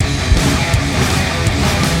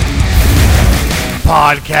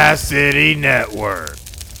Podcast City Network.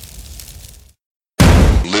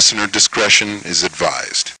 Listener discretion is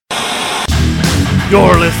advised.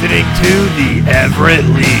 You're listening to The Everett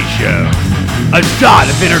Lee Show. A shot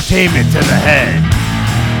of entertainment to the head.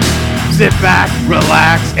 Sit back,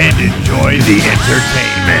 relax, and enjoy the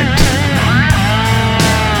entertainment.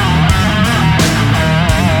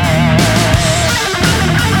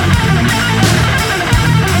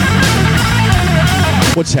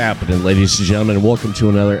 What's happening, ladies and gentlemen? Welcome to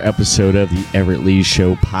another episode of the Everett Lee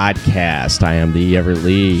Show podcast. I am the Everett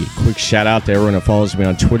Lee. Quick shout out to everyone that follows me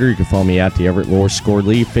on Twitter. You can follow me at the Everett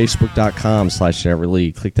Lee, Facebook.com/Everett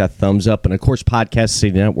Lee. Click that thumbs up. And of course, Podcast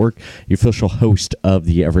City Network, the official host of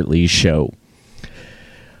the Everett Lee Show.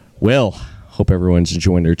 Well, hope everyone's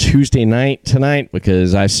enjoying their Tuesday night tonight,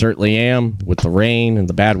 because I certainly am, with the rain and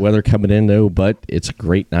the bad weather coming in, though. But it's a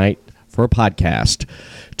great night for a podcast.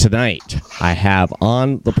 Tonight, I have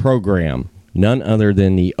on the program none other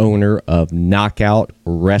than the owner of Knockout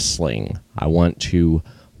Wrestling. I want to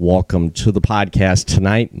welcome to the podcast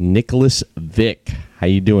tonight, Nicholas Vick. How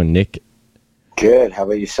you doing, Nick? Good. How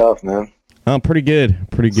about yourself, man? Pretty good.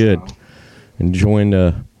 Pretty good. Enjoying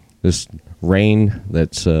this rain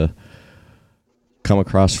that's come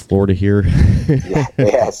across Florida here.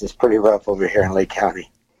 Yes, it's pretty rough over here in Lake County.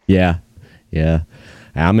 Yeah.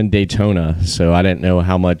 I'm in Daytona, so I didn't know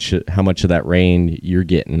how much of that rain you're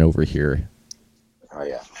getting over here. Oh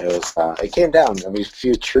yeah, it was. It came down. I mean, a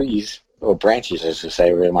few trees, or branches, as you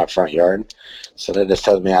say, were in my front yard. So that just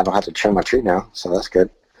tells me I don't have to trim my tree now. So that's good.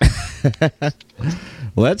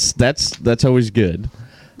 Well, that's always good.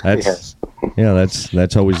 Yes. Yeah,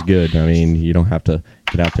 that's always good. I mean, you don't have to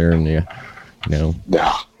get out there and No.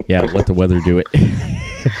 Yeah, let the weather do it.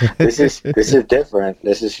 This is different.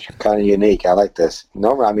 This is kind of unique. I like this.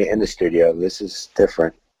 Normally I'm in the studio. This is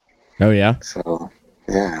different. Oh yeah. So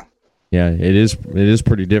yeah. Yeah, it is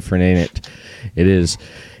pretty different, ain't it? It is,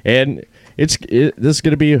 and this is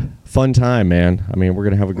gonna be a fun time, man. I mean, we're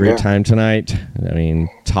gonna have a great time tonight. I mean,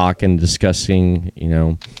 discussing,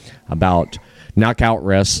 about knockout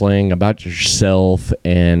wrestling, about yourself,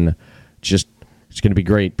 and just it's gonna be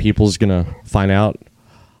great. People's gonna find out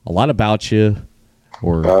a lot about you,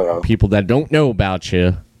 or people that don't know about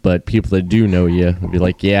you, but people that do know you will be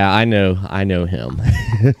like, yeah, I know him.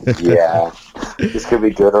 Yeah. This could be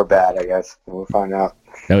good or bad, I guess. We'll find out.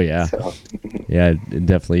 Oh, yeah. So. Yeah, it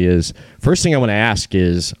definitely is. First thing I want to ask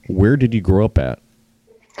is, where did you grow up at?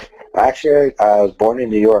 Actually, I was born in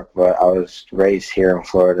New York, but I was raised here in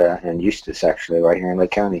Florida, in Eustis, actually, right here in Lake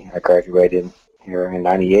County. I graduated here in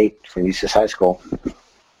 '98 from Eustis High School.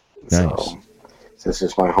 Nice. So this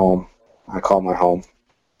is my home. I call my home.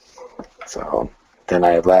 So then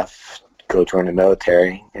I left, go join the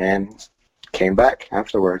military, and came back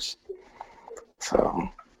afterwards. So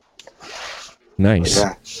nice.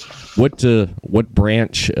 Yeah. What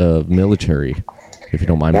branch of military, if you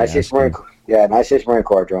don't mind me asking? United States Marine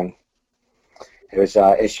Corps joined. It was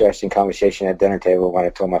an interesting conversation at dinner table when I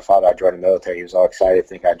told my father I joined the military. He was all excited to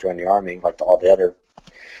think I joined the Army, like all the other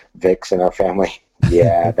Vicks in our family.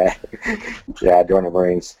 Yeah, I joined the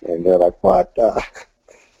Marines, and they're like, "What?"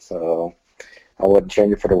 So I wouldn't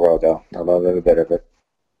change it for the world, though. I love every bit of it.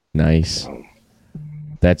 Nice.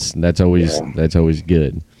 That's always good. That's always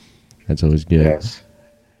good. Yes.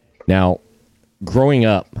 Now, growing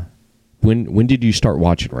up, when did you start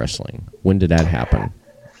watching wrestling? When did that happen?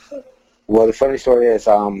 Well, the funny story is,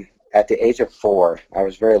 at the age of 4, I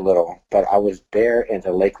was very little, but I was there in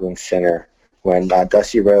the Lakeland Center when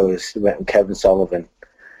Dusty Rhodes went with Kevin Sullivan.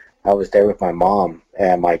 I was there with my mom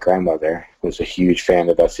and my grandmother, who was a huge fan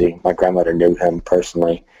of Dusty. My grandmother knew him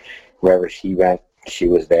personally. Wherever she went, she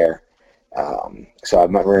was there. So I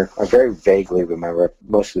very vaguely remember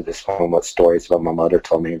most of this what stories about my mother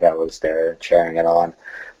told me that was there cheering it on.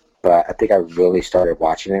 But I think I really started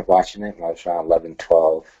watching it when I was around 11,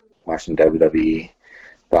 12, watching WWE.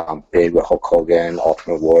 Big with Hulk Hogan,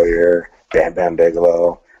 Ultimate Warrior, Bam Bam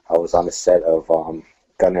Bigelow. I was on the set of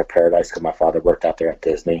Gunner Paradise because my father worked out there at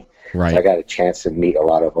Disney. Right. So I got a chance to meet a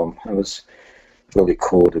lot of them. It was really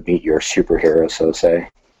cool to meet your superhero, so to say.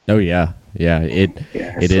 Oh yeah. It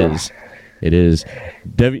is.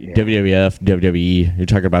 WWF, WWE. You're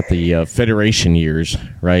talking about the Federation years,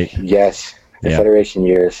 right? Yes, the Federation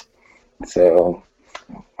years. So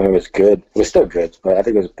when it was good, it was still good, but I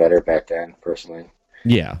think it was better back then, personally.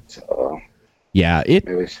 Yeah. So yeah, it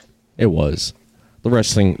was. The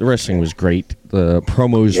wrestling was great. The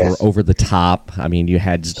promos were over the top. I mean, you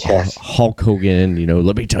had Hulk Hogan,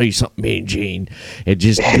 let me tell you something, Mean Gene, and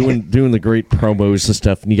just doing the great promos and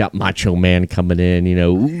stuff. And you got Macho Man coming in,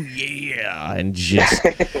 ooh yeah, and just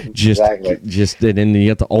and then you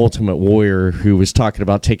got the Ultimate Warrior who was talking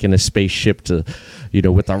about taking a spaceship to,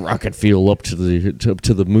 with a rocket fuel up to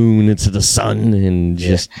the moon and to the sun, and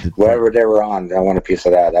just wherever they were on, I want a piece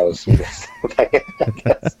of that. That was.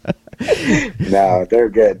 No, they're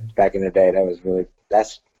good back in the day.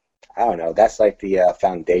 That's like the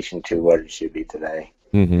foundation to what it should be today.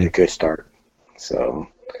 Mm-hmm. A good start. So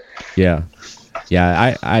yeah,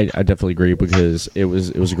 I definitely agree, because it was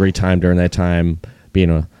a great time during that time, being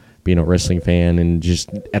a wrestling fan, and just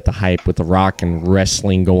at the hype with The Rock and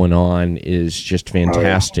wrestling going on is just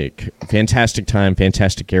fantastic. Fantastic time,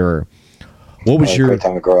 fantastic era. What was your great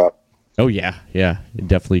time to grow up? Oh, yeah,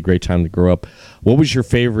 definitely a great time to grow up. What was your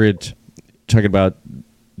favorite, talking about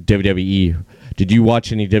WWE, did you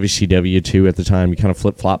watch any WCW, too, at the time? You kind of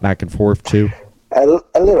flip-flop back and forth, too? A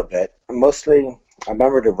little bit. Mostly, I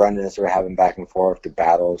remember the run-ins they were having back and forth, the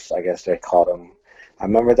battles, I guess they called them. I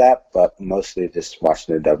remember that, but mostly just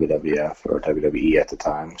watching the WWF or WWE at the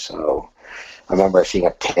time. So I remember seeing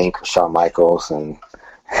a tank with Shawn Michaels, and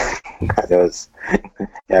I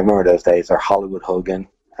remember those days, or Hollywood Hogan.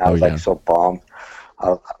 I was so bummed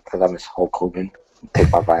because I miss Hulk Hogan. Take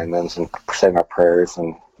my vitamins and say my prayers,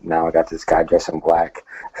 and now I got this guy dressed in black.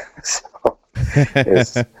 So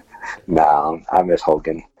I miss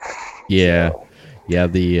Hogan. Yeah, so. Yeah.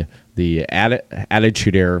 The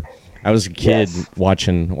Attitude Era. I was a kid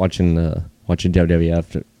watching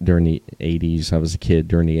WWF during the 80s. I was a kid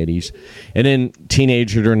during the 80s. And then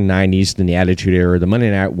teenager during the 90s, then the Attitude Era, the Monday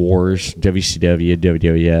Night Wars, WCW,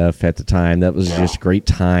 WWF at the time. That was just a great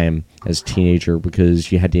time as a teenager,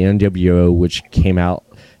 because you had the NWO, which came out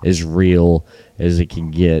as real as it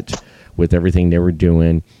could get with everything they were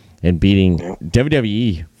doing, and beating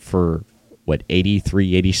WWE for,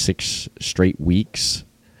 83, 86 straight weeks.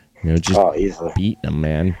 Easily. Beating them,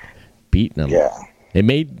 man. Beating them. Yeah. It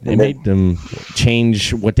made them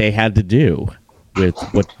change what they had to do with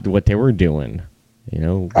what they were doing,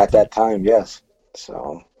 At that time, yes.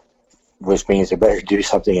 So, which means they better do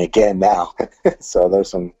something again now. So there's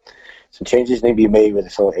some changes need to be made with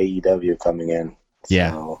this whole AEW coming in.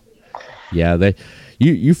 So. Yeah.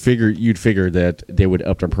 You'd figure that they would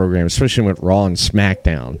up their program, especially with Raw and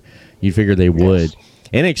SmackDown. You'd figure they would.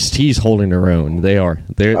 NXT's holding their own.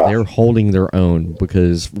 They're holding their own,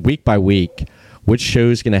 because week by week, which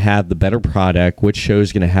show's going to have the better product, which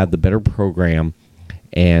show's going to have the better program.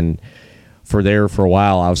 And for a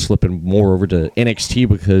while, I was slipping more over to NXT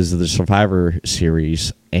because of the Survivor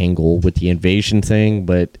Series angle with the invasion thing,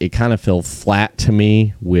 but it kind of fell flat to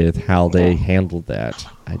me with how they handled that.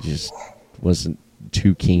 I just wasn't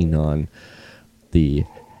too keen on the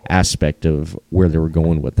aspect of where they were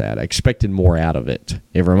going with that. I expected more out of it.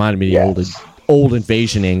 It reminded me of the old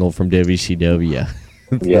invasion angle from WCW.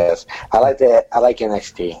 Yes, I like that. I like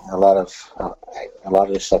NXT. A lot of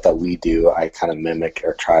the stuff that we do, I kind of mimic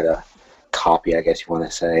or try to copy, I guess you want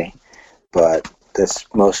to say. But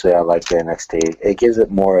mostly I like the NXT. It gives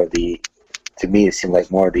it more of to me, it seemed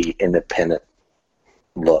like more of the independent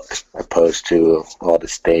look, opposed to all the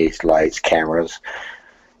stage lights, cameras.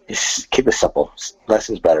 Just keep it simple. Less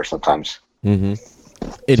is better sometimes. Mm-hmm.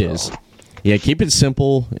 It is. Yeah, keep it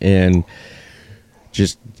simple, and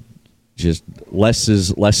just less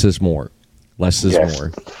is more. Less is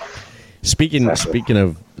more. Speaking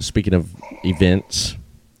of events,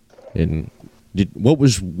 and what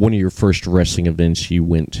was one of your first wrestling events you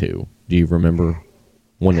went to? Do you remember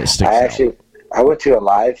one that sticks out? I went to a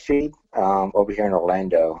live feed over here in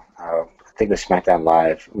Orlando. I think it was SmackDown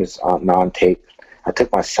Live. It was on tape. I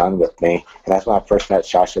took my son with me, and that's when I first met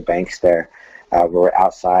Sasha Banks there. We were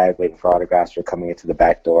outside waiting for autographs. We were coming into the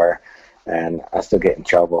back door, and I still get in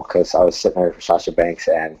trouble because I was sitting there for Sasha Banks,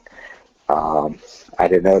 and I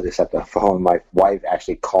didn't know this at the phone. My wife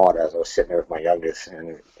actually called as I was sitting there with my youngest,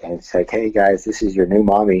 and said, "Hey guys, this is your new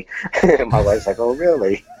mommy." And my wife's like, "Oh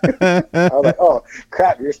really?" I was like, "Oh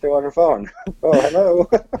crap, you're still on the phone." "Oh hello."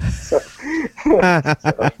 so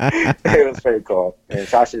it was pretty cool. And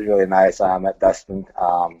Sasha's really nice. I met Dustin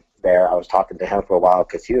there. I was talking to him for a while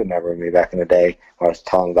because he remembered me back in the day when I was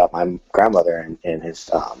telling about my grandmother and his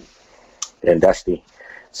and Dusty.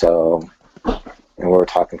 So. And we were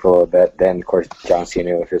talking for a little bit. Then, of course, John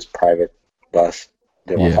Cena with his private bus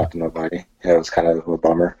didn't want to talk to nobody. It was kind of a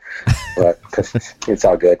bummer, but cause it's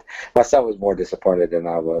all good. My son was more disappointed than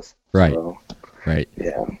I was. Right. So, right.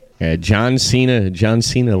 Yeah. John Cena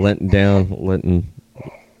letting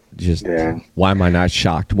just why am I not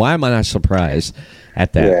shocked? Why am I not surprised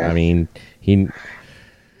at that? Yeah. I mean,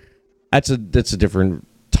 that's a different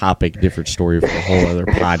topic, different story for a whole other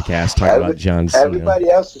podcast. Talking about John Cena. Everybody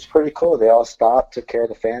else is pretty cool. They all stopped, took care of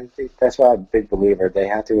the fans. That's why I'm a big believer. They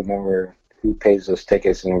have to remember who pays those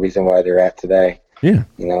tickets and the reason why they're at today. Yeah.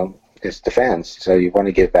 It's the fans. So you want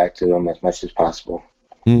to give back to them as much as possible.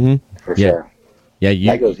 Mm-hmm. For sure. Yeah,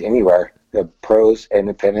 that goes anywhere. The pros,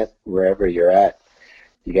 independent, wherever you're at,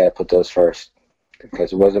 you got to put those first.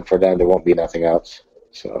 Because if it wasn't for them, there won't be nothing else.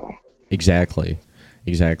 So exactly.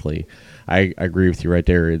 I agree with you right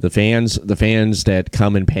there. The fans that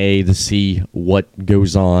come and pay to see what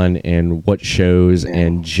goes on and what shows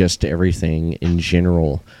and just everything in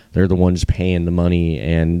general, they're the ones paying the money,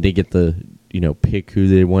 and they get the pick who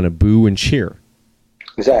they want to boo and cheer.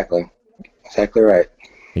 Exactly right.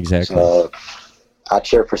 Exactly. So I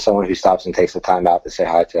cheer for someone who stops and takes the time out to say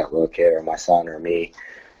hi to that little kid or my son or me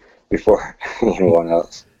before anyone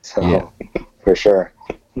else. So for sure.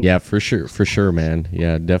 Yeah, for sure, man.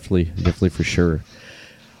 Yeah, definitely for sure.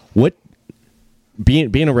 What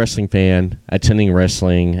being a wrestling fan, attending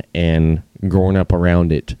wrestling, and growing up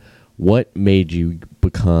around it, what made you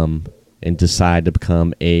become and decide to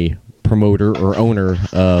become a promoter or owner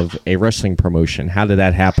of a wrestling promotion? How did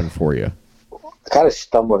that happen for you? I kind of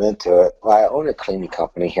stumbled into it. Well, I own a cleaning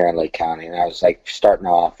company here in Lake County, and I was like starting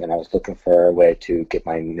off, and I was looking for a way to get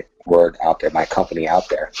my word out there, my company out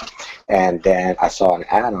there. And then I saw an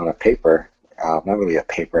ad on a paper, not really a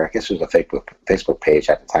paper, I guess it was a Facebook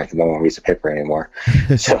page at the time, because no one reads the paper anymore.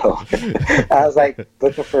 So I was like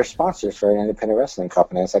looking for sponsors for an independent wrestling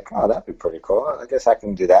company. I was like, oh, that'd be pretty cool. I guess I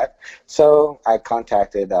can do that. So I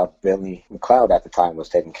contacted Billy McLeod at the time, was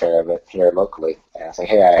taking care of it here locally. And I was like,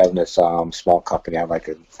 hey, I have this small company I'd like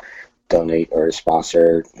to donate or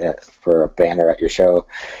sponsor for a banner at your show.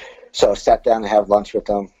 So I sat down to have lunch with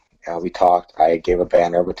them. We talked. I gave a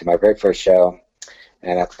banner to my very first show.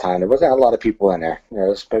 And at the time, there wasn't a lot of people in there. There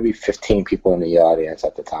was maybe 15 people in the audience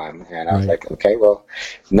at the time. And I was like, okay, well,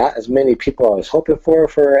 not as many people I was hoping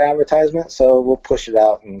for advertisement, so we'll push it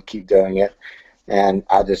out and keep doing it. And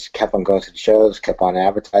I just kept on going to the shows, kept on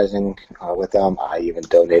advertising with them. I even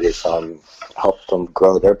donated some, helped them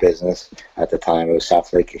grow their business. At the time, it was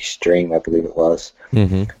South Lake Extreme, I believe it was.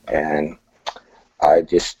 Mm-hmm. And I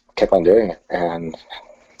just kept on doing it.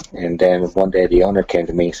 And then one day the owner came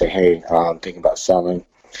to me and said, hey, I'm thinking about selling.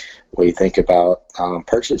 What do you think about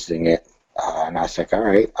purchasing it? And I was like, all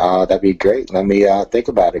right, that'd be great. Let me think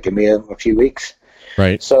about it. Give me a few weeks.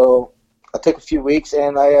 Right. So I took a few weeks,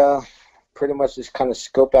 and I pretty much just kind of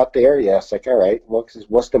scoped out the area. I was like, all right,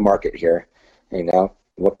 what's the market here?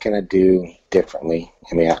 What can I do differently?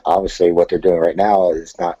 I mean, obviously what they're doing right now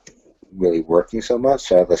is not really working so much,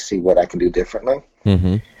 so let's see what I can do differently.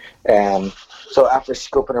 Mm-hmm. And so after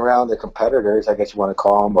scoping around the competitors, I guess you want to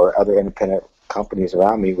call them, or other independent companies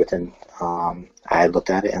around me I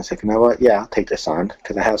looked at it and said, you know what, yeah, I'll take this on,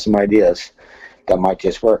 because I have some ideas that might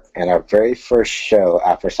just work. And our very first show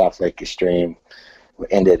after South Lake Extreme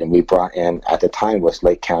ended, and we brought in, at the time, was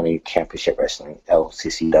Lake County Championship Wrestling,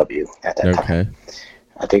 LCCW, at that time.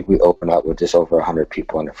 I think we opened up with just over 100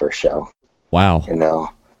 people in the first show. Wow.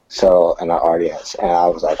 So in our audience. And I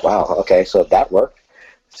was like, wow, okay, so that worked.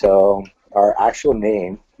 So our actual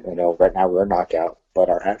name, right now we're Knockout, but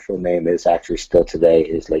our actual name is actually still today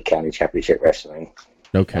is Lake County Championship Wrestling.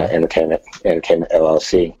 Okay. Entertainment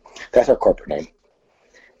LLC. That's our corporate name.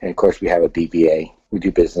 And of course we have a DBA. We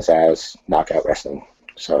do business as Knockout Wrestling.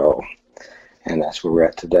 So, and that's where we're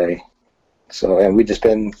at today. So, and we've just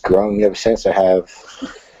been growing ever since.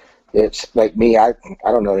 It's like me, I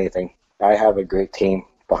don't know anything. I have a great team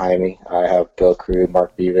behind me. I have Bill Crew,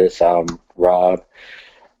 Mark Beavis, Rob,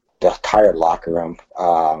 the entire locker room.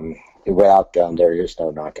 Without them, there is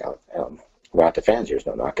no Knockout. Without the fans, there's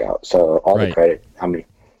no Knockout. So all the credit,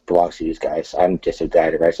 belongs to these guys. I'm just a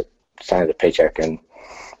guy that signs a paycheck and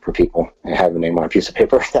for people and have a name on a piece of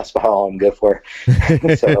paper. That's all I'm good for.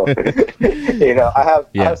 So, I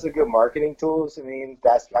have some good marketing tools. I mean,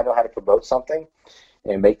 I know how to promote something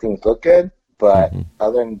and make things look good. But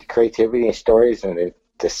other than creativity and stories and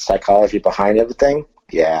the psychology behind everything,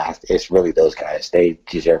 yeah, it's really those guys. They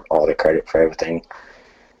deserve all the credit for everything,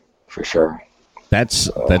 for sure. That's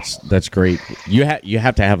great. You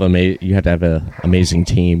have to have an amazing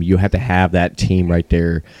team. You have to have that team right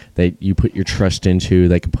there that you put your trust into.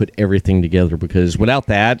 That can put everything together. Because without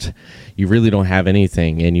that, you really don't have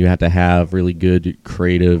anything. And you have to have really good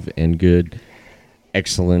creative and good,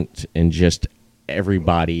 excellent, and just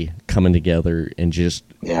everybody coming together and just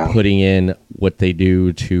putting in what they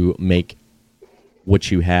do to make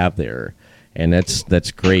what you have there. And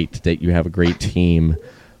that's great that you have a great team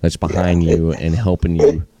that's behind you and helping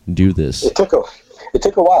you do this. It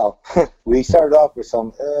took a while. We started off with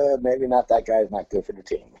some maybe not, that guy's not good for the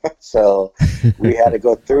team. So we had to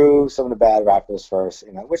go through some of the bad rappers first,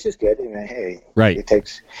 which is good. Hey, right. It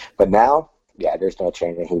takes, but now, yeah, there's no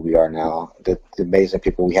changing who we are now. The amazing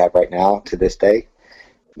people we have right now to this day.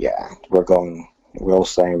 Yeah, we're all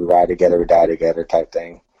saying we ride together, we die together type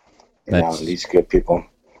thing. These good people,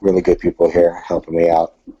 really good people here helping me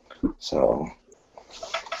out. So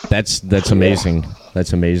that's amazing. Yeah.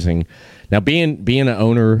 That's amazing. Now, being an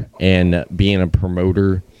owner and being a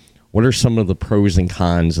promoter, what are some of the pros and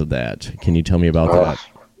cons of that? Can you tell me about that?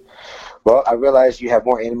 Well, I realize you have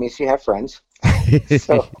more enemies than you have friends.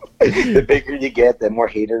 So the bigger you get, the more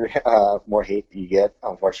hate you get,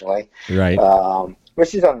 unfortunately. Right.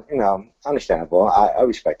 Which is understandable. I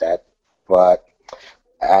respect that. But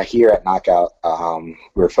here at Knockout,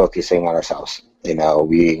 we're focusing on ourselves.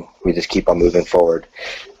 We just keep on moving forward.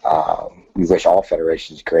 We wish all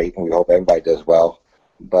federations great, and we hope everybody does well.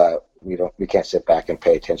 But we can't sit back and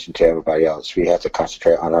pay attention to everybody else. We have to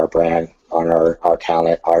concentrate on our brand, on our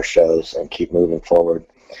talent, our shows, and keep moving forward.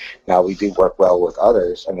 Now, we do work well with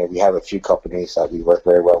others. We have a few companies that we work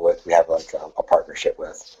very well with. We have like a partnership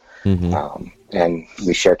with, and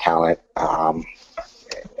we share talent.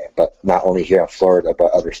 But not only here in Florida,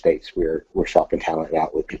 but other states. We're shopping talent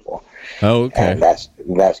out with people. Oh, okay. And that's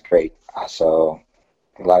great. So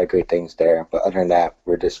a lot of great things there. But other than that,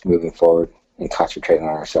 we're just moving forward and concentrating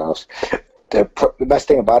on ourselves. The best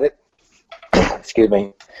thing about it, excuse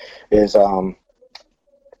me, is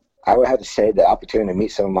I would have to say the opportunity to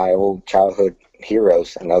meet some of my old childhood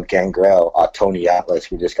heroes. Gangrel, Tony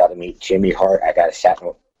Atlas. We just got to meet Jimmy Hart. I got to sit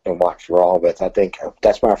and watch Raw with. I think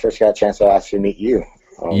that's when I first got a chance to actually meet you.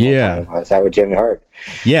 Yeah, was that with Jimmy Hart?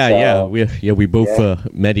 Yeah. We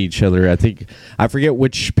both met each other. I think I forget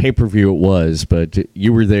which pay-per-view it was, but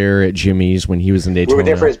you were there at Jimmy's when he was in Daytona. We were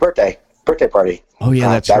there for his birthday party. Oh yeah,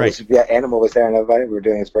 that's right. Animal was there and everybody. We were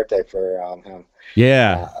doing his birthday for him.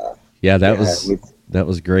 Yeah, that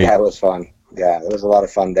was great. Yeah, it was fun. Yeah, it was a lot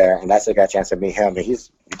of fun there, and that's I got a chance to meet him. And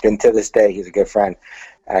he's been to this day. He's a good friend.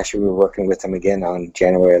 Actually, we're working with him again on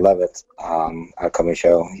January 11th. Upcoming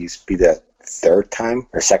show. He's be the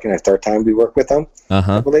second or third time we work with him,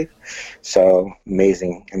 I believe. So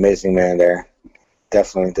amazing man there.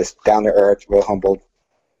 Definitely just down to earth, real humbled.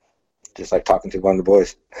 Just like talking to one of the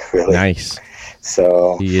boys. Really nice.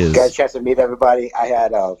 So he is. Got a chance to meet everybody. I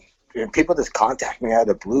had people just contact me out of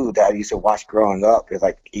the blue that I used to watch growing up. It's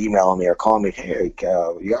like emailing me or calling me, hey,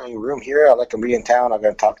 you got any room here? I'd like to be in town. I'm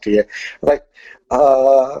going to talk to you.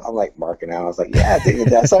 I'm like marking out. I was like, yeah, dude,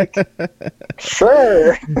 that's like,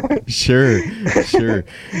 sure. Sure.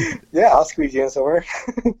 Yeah, I'll squeeze you in somewhere.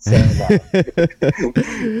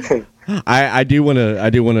 I do want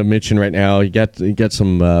to mention right now, you got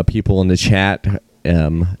some people in the chat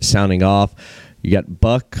sounding off. You got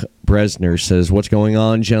Buck Bresner says, "What's going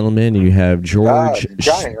on, gentlemen?" And you have George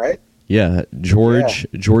Giant, right? Yeah, George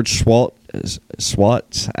Swat.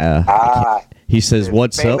 He says,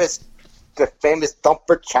 "What's up?" The famous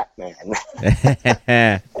Thumper Chapman.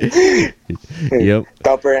 Yep.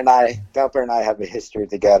 Thumper and I have a history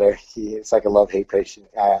together. It's like a love-hate patient.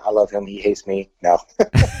 I love him. He hates me. No.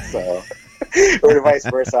 So, or vice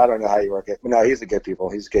versa. I don't know how you work it. But no, he's a good people.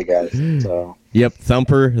 He's a good guy. So. Yep.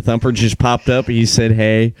 Thumper just popped up. He said,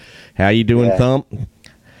 "Hey, how you doing, Thump?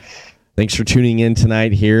 Thanks for tuning in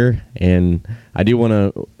tonight here." And I do want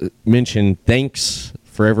to mention thanks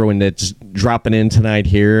for everyone that's dropping in tonight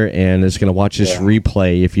here and is going to watch this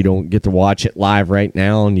replay. If you don't get to watch it live right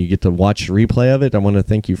now and you get to watch the replay of it, I want to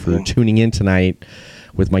thank you for tuning in tonight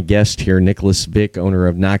with my guest here, Nicholas Vick, owner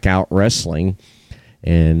of Knockout Wrestling.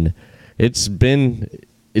 And it's been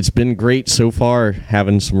great so far,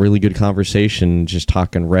 having some really good conversation, just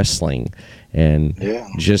talking wrestling. And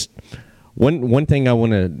just one thing I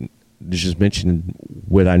want to just mention,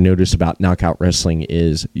 what I noticed about Knockout Wrestling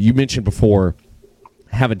is, you mentioned before,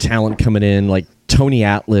 having talent coming in like Tony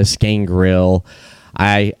Atlas, Gangrel.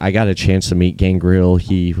 I got a chance to meet Gangrel.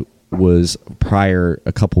 He was prior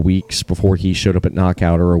a couple weeks before he showed up at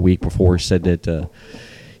Knockout, or a week before, said that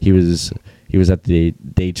he was at the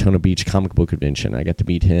Daytona Beach comic book convention. I got to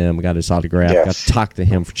meet him, got his autograph, got to talk to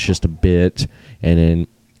him for just a bit, and then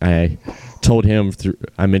I told him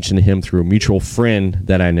I mentioned to him through a mutual friend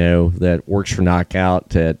that I know that works for Knockout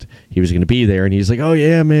that he was going to be there, and he's like, "Oh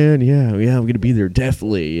yeah, man, yeah, I'm going to be there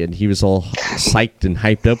definitely," and he was all psyched and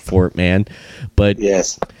hyped up for it, man. But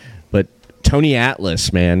Tony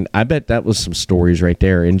Atlas, man, I bet that was some stories right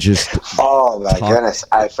there, and just goodness,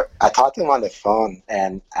 I talked to him on the phone,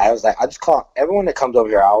 and I was like, I just call everyone that comes over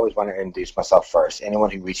here. I always want to introduce myself first. Anyone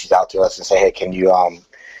who reaches out to us and say, "Hey, can you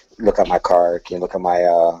look at my card, can you look at my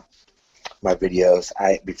videos.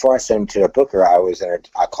 Before I send them to a booker,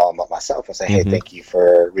 I call them up myself and say, hey, thank you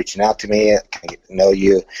for reaching out to me. Can I get to know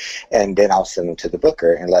you? And then I'll send them to the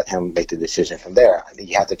booker and let him make the decision from there.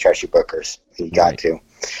 You have to trust your bookers. You got to.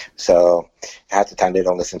 So half the time they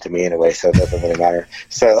don't listen to me anyway, so it doesn't really matter.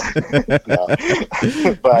 So,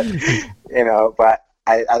 but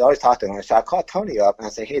I always talk to him. So I call Tony up and I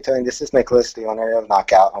say, hey, Tony, this is Nicholas, the owner of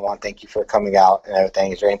Knockout. I want to thank you for coming out and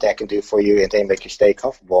everything. Is there anything I can do for you? Anything to make you stay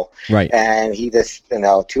comfortable? Right. And he just,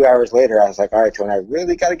 2 hours later, I was like, all right, Tony, I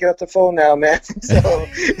really got to get off the phone now, man. So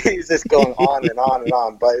he's just going on and on and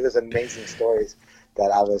on. But it was amazing stories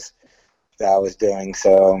that I was doing.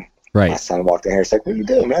 So my son walked in here and was like, what are you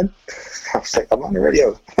doing, man? I was like, I'm on the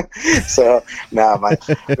radio. So,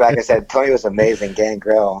 like I said, Tony was amazing.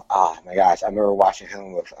 Gangrel, oh my gosh, I remember watching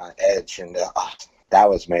him with Edge, and that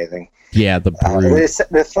was amazing. Yeah, the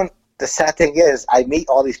the sad thing is, I meet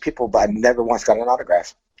all these people, but I never once got an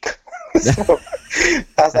autograph. So I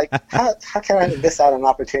was like, how can I miss out on an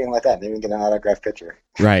opportunity like that? Didn't even get an autograph picture.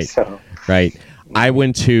 Right. Right. I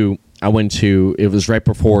went to, it was right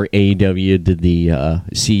before AEW did the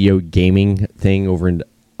CEO gaming thing over on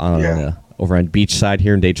Beachside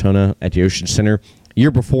here in Daytona at the Ocean Center. Year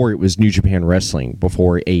before, it was New Japan Wrestling,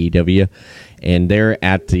 before AEW. And there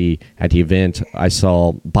at the event, I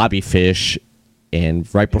saw Bobby Fish. And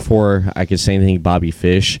right before I could say anything Bobby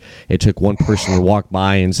Fish, it took one person to walk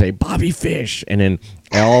by and say, Bobby Fish. And then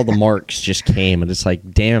all the marks just came. And it's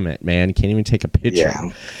like, damn it, man. You can't even take a picture. Yeah.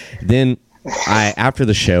 Then after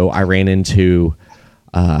the show, I ran into,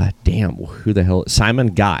 who the hell?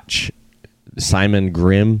 Simon Gotch. Simon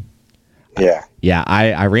Grimm. Yeah. Yeah,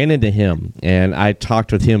 I ran into him, and I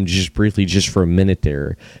talked with him just briefly, just for a minute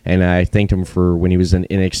there, and I thanked him for when he was in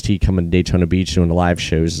NXT coming to Daytona Beach doing the live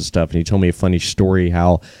shows and stuff, and he told me a funny story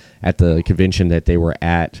how at the convention that they were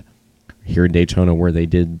at here in Daytona where they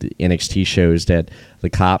did the NXT shows that the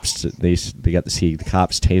cops, they got to see the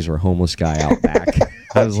cops taser a homeless guy out back.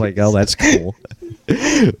 I was like, oh, that's cool.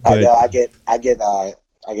 But,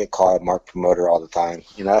 I get called Mark Promoter all the time.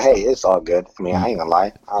 Hey, it's all good. I mean, I ain't gonna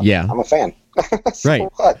lie. I'm a fan. So right.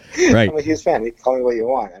 What? Right. I'm a huge fan. You can call me what you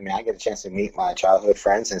want. I mean, I get a chance to meet my childhood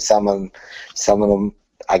friends, and some of them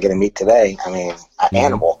I get to meet today. I mean,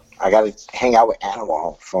 Animal. I got to hang out with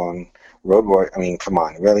Animal from Road Warrior. I mean, come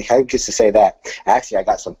on, really? How gets to say that? Actually, I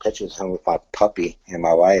got some pictures of him with my puppy and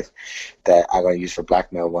my wife that I'm gonna use for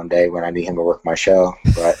blackmail one day when I need him to work my show.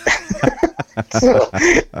 But so,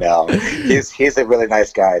 no, he's a really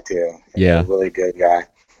nice guy too. Yeah, a really good guy.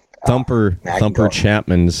 Thumper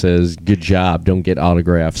Chapman says, "Good job. Don't get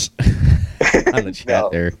autographs." On the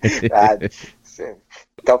chat there.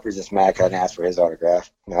 Thumper's just mad because I didn't ask for his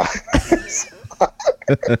autograph. No.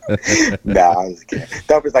 No, I'm just kidding.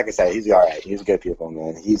 Thumper's, like I said, he's all right. He's good people,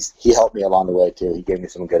 man. He helped me along the way too. He gave me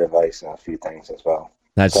some good advice on a few things as well.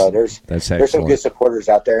 There's some good supporters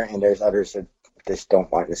out there, and there's others that just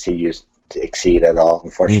don't want to see you to exceed at all.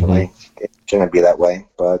 Unfortunately, It shouldn't be that way,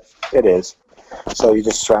 but it is. So you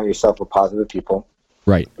just surround yourself with positive people,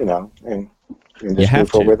 right? And just move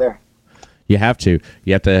forward there. You have to.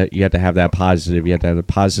 You have to have that positive. You have to have the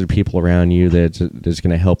positive people around you that's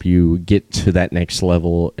going to help you get to that next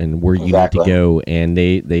level and where you need to go. And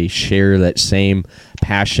they share that same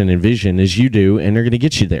passion and vision as you do, and they're going to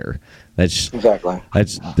get you there. That's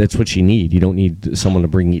what you need. You don't need someone to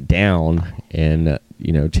bring you down and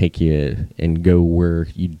take you and go where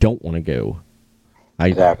you don't want to go. I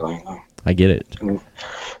get it.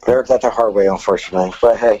 Learned that the hard way, unfortunately.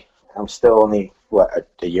 But hey, I'm still only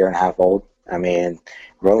a year and a half old. I mean,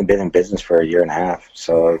 we've only been in business for a year and a half,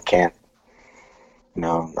 so I can't.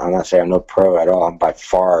 I'm not saying I'm no pro at all. I'm by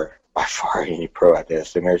far any pro at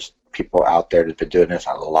this. And there's people out there that've been doing this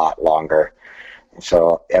a lot longer. And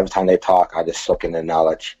so every time they talk, I just soak in the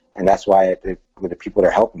knowledge, and that's why with the people that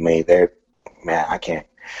are helping me, I can't.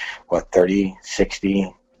 30,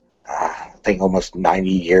 60. I think almost 90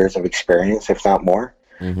 years of experience, if not more,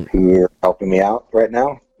 who are helping me out right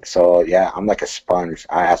now. So, yeah, I'm like a sponge.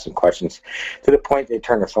 I ask them questions to the point they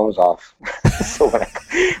turn their phones off. So when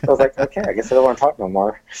I was like, okay, I guess I don't want to talk no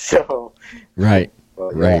more. So, right.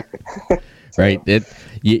 Right.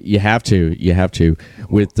 You have to.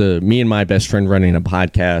 With me and my best friend running a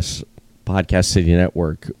podcast City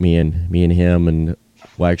Network, me and him, and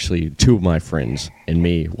actually two of my friends and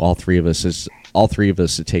me, all three of us, it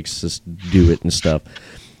takes us to do it and stuff.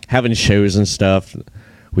 Having shows and stuff,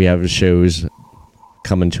 we have shows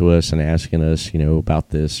coming to us and asking us, about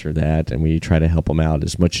this or that, and we try to help them out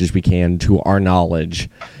as much as we can to our knowledge.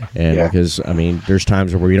 And because, there's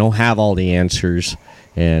times where we don't have all the answers,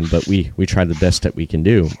 but we try the best that we can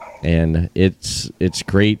do, and it's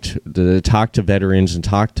great to talk to veterans and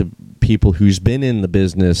talk to people who's been in the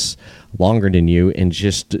business longer than you, and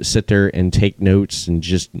just sit there and take notes and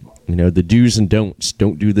just, the do's and don'ts.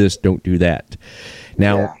 Don't do this, don't do that.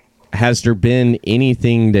 Now, has there been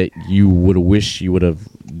anything that you would have wished you would have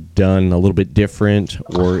done a little bit different,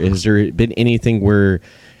 or has there been anything where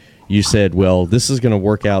you said, well, this is going to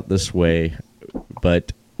work out this way,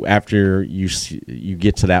 but after you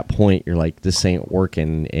get to that point, you're like, this ain't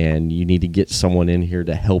working, and you need to get someone in here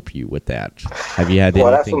to help you with that? Have you had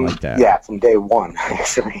anything like that? Yeah, from day one,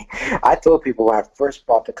 actually. I told people when I first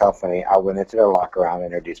bought the company, I went into their locker room,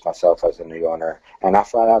 introduced myself as a new owner, and I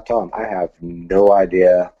flat out told them, I have no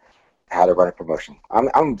idea how to run a promotion.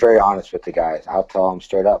 I'm very honest with the guys. I'll tell them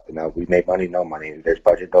straight up, we make money, no money. There's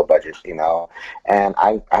budget, no budget, and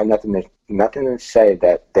I have nothing to say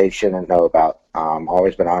that they shouldn't know about.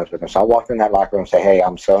 Always been honest with them. So I walked in that locker room and say, hey,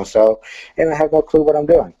 I'm so-and-so, and I have no clue what I'm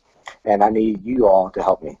doing, and I need you all to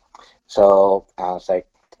help me. So I was like,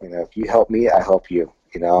 if you help me, I help you,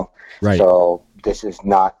 Right. So this is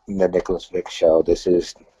not the Nicholas Vick show. This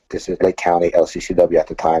is Lake County LCCW at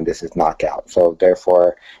the time. This is Knockout. So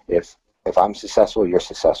therefore, if I'm successful, you're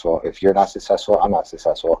successful. If you're not successful, I'm not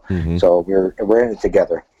successful. Mm-hmm. So we're in it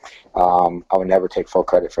together. I would never take full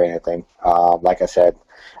credit for anything. Like I said,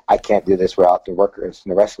 I can't do this without the workers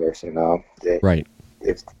and the wrestlers. Right.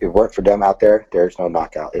 If it weren't for them out there, there's no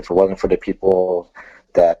Knockout. If it wasn't for the people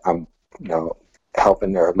that I'm,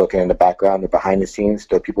 helping or looking in the background or behind the scenes,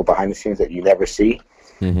 the people behind the scenes that you never see,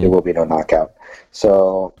 there will be no Knockout.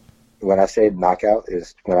 So when I say Knockout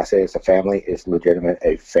when I say it's a family, it's legitimate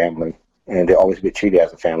a family. And they always be treated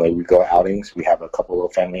as a family. We go outings. We have a couple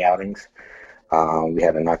of family outings. We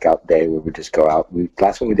had a Knockout day where we just go out.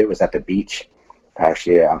 Last one we did was at the beach,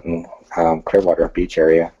 actually out in Clearwater Beach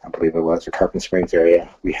area, I believe it was, or Tarpon Springs area.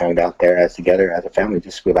 We hung out there together as a family,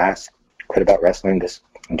 just relax, quit about wrestling, just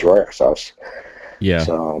enjoy ourselves. Yeah.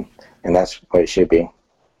 So, and that's what it should be.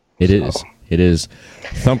 It is.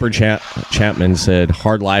 Thumper Chapman said,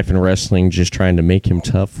 hard life in wrestling, just trying to make him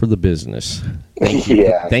tough for the business. Thank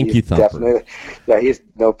you, Thumper. Definitely. Yeah, he's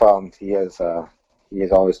no problem. He is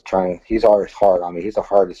always trying. He's always hard on me. He's the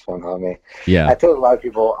hardest one on me. Yeah. I told a lot of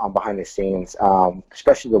people behind the scenes,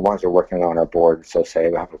 especially the ones that are working on our board. So say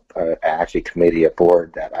we have actually committee, a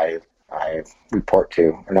board that I report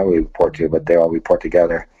to, or not really report to, but they all report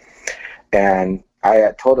together. And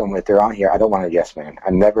I told them, if they're on here, I don't want a yes man.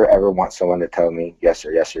 I never ever want someone to tell me yes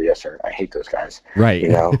sir, yes sir, yes sir. I hate those guys. Right.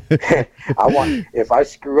 I want, if I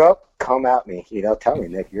screw up, come at me. Tell me,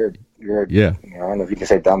 Nick, you're yeah. I don't know if you can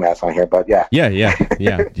say dumbass on here, but yeah. Yeah.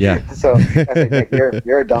 So I said, Nick, you're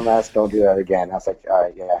a dumbass. Don't do that again. I was like, all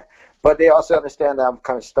right, yeah. But they also understand that I'm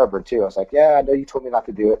kind of stubborn too. I was like, yeah, I know you told me not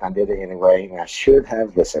to do it, and I did it anyway, and I should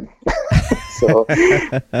have listened. So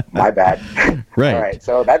my bad. Right. All right.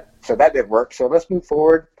 So that didn't work. So let's move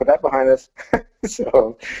forward. Put that behind us.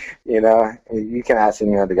 So, you can ask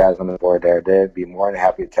any of the guys on the board there. They'd be more than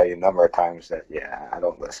happy to tell you a number of times that, yeah, I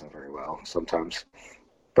don't listen very well sometimes.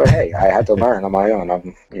 But hey, I had to learn on my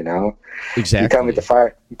own. Exactly. You tell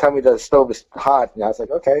me the stove is hot, and I was like,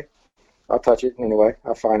 okay. I'll touch it anyway.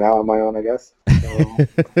 I'll find out on my own, I guess. So.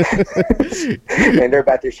 And they're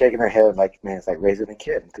back there shaking their head like, man, it's like raising a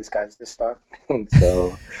kid. This guy's this stuff.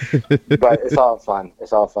 So, but it's all fun.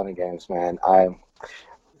 It's all fun and games, man.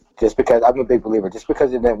 Just because I'm a big believer, just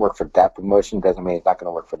because it didn't work for that promotion doesn't mean it's not going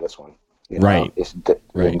to work for this one. Right. It's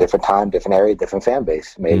in different time, different area, different fan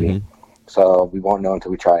base, maybe. Mm-hmm. So we won't know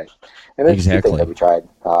until we try it. And there's two things that we tried.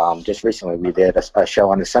 Just recently, we did a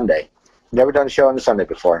show on a Sunday. Never done a show on a Sunday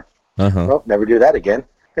before. Well, never do that again.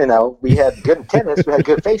 We had good attendance, we had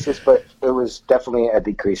good faces, but it was definitely a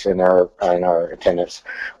decrease in our attendance,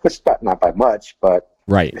 which not by much, but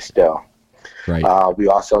still. Right. We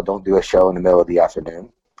also don't do a show in the middle of the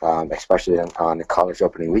afternoon, especially on the college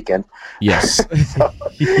opening weekend. Yes. So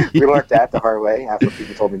we learned that the hard way after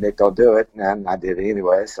people told me, Nick, don't do it, and I did it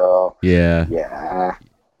anyway. So yeah.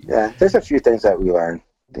 There's a few things that we learned.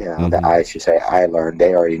 That I should say I learned.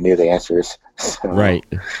 They already knew the answers. So. Right.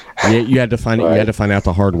 You had to find it. You had to find out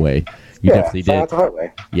the hard way. You definitely did. Find out the hard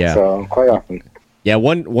way. Yeah. So quite often. Yeah.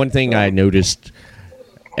 One thing I noticed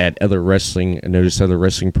at other wrestling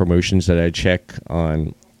promotions that I check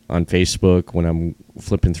on Facebook when I'm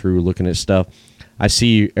flipping through looking at stuff. I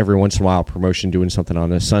see every once in a while a promotion doing something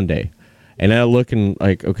on a Sunday. And I look and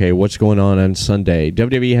like, okay, what's going on Sunday?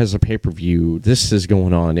 WWE has a pay-per-view. This is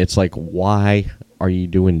going on. It's like, why are you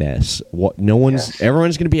doing this? Everyone's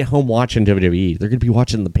going to be at home watching WWE. They're going to be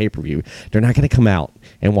watching the pay-per-view. They're not going to come out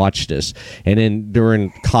and watch this. And then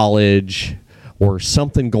during college, or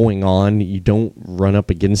something going on, you don't run up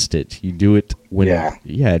against it. You do it when,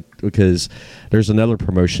 because there's another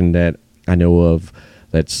promotion that I know of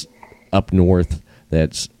that's up north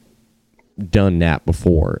that's done that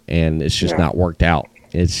before, and it's just not worked out.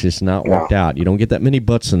 It's just not worked out. You don't get that many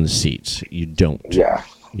butts in the seats. You don't. Yeah.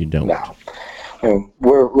 You don't. No. And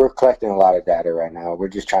we're collecting a lot of data right now. We're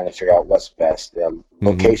just trying to figure out what's best.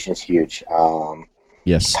 Location's huge.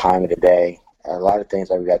 Yes. Time of the day. A lot of things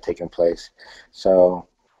that we got taking place. So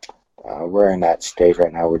we're in that stage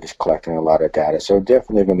right now. We're just collecting a lot of data. So we're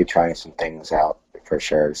definitely going to be trying some things out for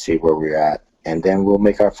sure to see where we're at. And then we'll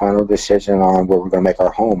make our final decision on where we're going to make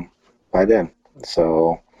our home by then.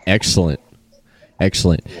 So Excellent.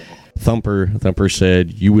 Thumper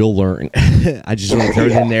said, "You will learn." I just want to throw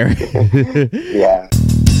it in there. Yeah.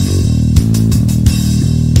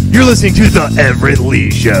 You're listening to The Everett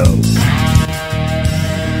Lee Show.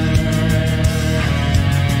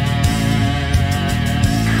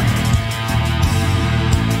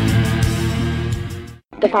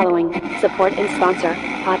 The following support and sponsor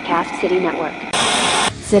Podcast City Network.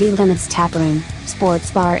 City Limits Tap Room,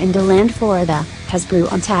 sports bar in DeLand, Florida, has brew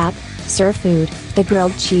on tap, serve food, the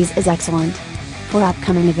grilled cheese is excellent. For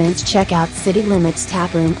upcoming events, check out City Limits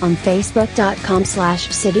Tap Room on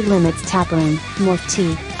Facebook.com/City Limits Tap Room. Morph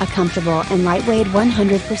Tee, a comfortable and lightweight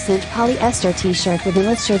 100% polyester t-shirt with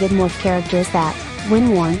illustrated morph characters that,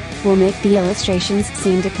 when worn, will make the illustrations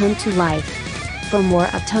seem to come to life. For more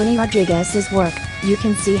of Tony Rodriguez's work, you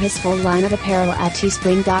can see his full line of apparel at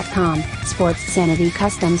teespring.com. Sports Sanity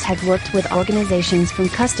Customs have worked with organizations from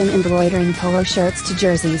custom embroidering polo shirts to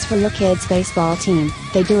jerseys for your kids' baseball team.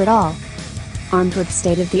 They do it all. Armed with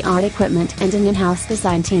state-of-the-art equipment and an in-house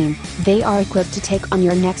design team, they are equipped to take on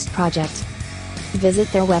your next project.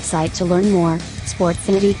 Visit their website to learn more,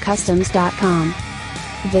 sportsanitycustoms.com.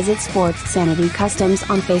 Visit Sports Sanity Customs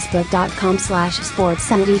on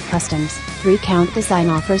Facebook.com/SportsSanityCustoms. 3 Count Design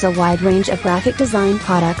offers a wide range of graphic design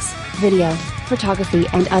products, video, photography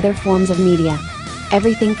and other forms of media.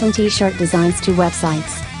 Everything from t-shirt designs to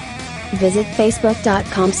websites. Visit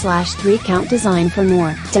Facebook.com/3CountDesign for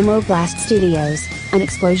more. Demo Blast Studios, an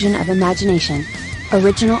explosion of imagination.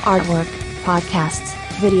 Original artwork, podcasts,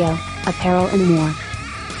 video, apparel and more.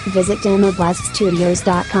 Visit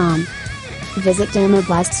DemoBlastStudios.com. Visit Demo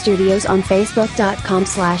Blast Studios on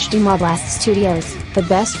Facebook.com/DemoBlastStudios, the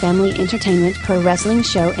best family entertainment pro wrestling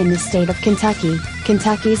show in the state of Kentucky.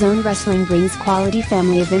 Kentucky's Own Wrestling brings quality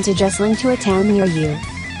family vintage wrestling to a town near you.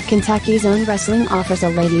 Kentucky's Own Wrestling offers a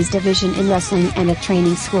ladies division in wrestling and a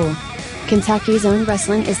training school. Kentucky's Own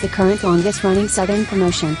Wrestling is the current longest running Southern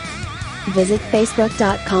promotion. Visit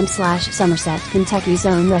Facebook.com/Somerset Kentucky's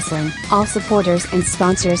Own Wrestling. All supporters and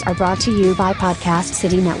sponsors are brought to you by Podcast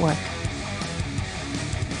City Network.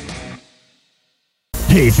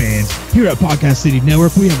 Hey fans, here at Podcast City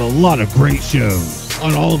Network, we have a lot of great shows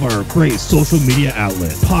on all of our great social media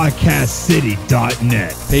outlets.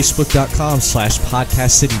 PodcastCity.net.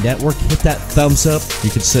 Facebook.com/Podcast City Network. Hit that thumbs up. You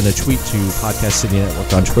can send a tweet to Podcast City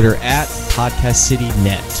Network on Twitter at Podcast City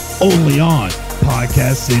Net. Only on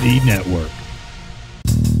Podcast City Network.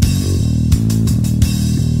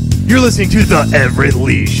 You're listening to The Everett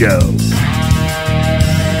Lee Show.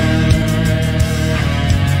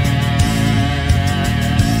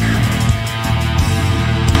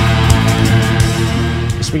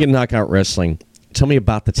 Speaking of Knockout Wrestling, tell me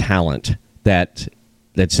about the talent that's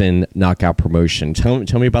in Knockout Promotion. Tell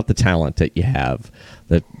me about the talent that you have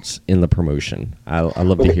that's in the promotion. I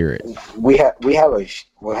love to hear it. We have a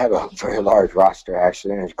very large roster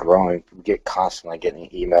actually, and it's growing. We get constantly getting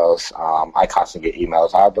emails. I constantly get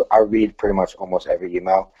emails. I read pretty much almost every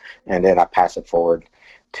email, and then I pass it forward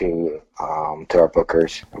to our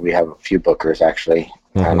bookers. We have a few bookers actually,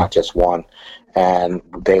 not just one. And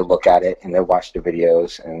they look at it and they watch the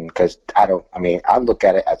videos, and because I look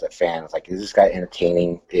at it as a fan. It's like, is this guy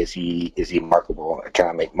entertaining? Is he marketable? Can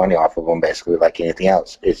I make money off of him? Basically, like anything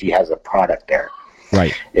else, is he has a product there.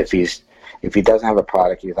 Right. If he doesn't have a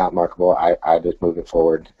product, he's not marketable. I just move it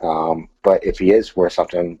forward. But if he is worth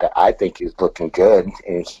something that I think is looking good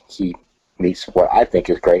and he meets what I think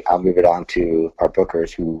is great, I'll move it on to our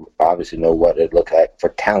bookers who obviously know what it looks like for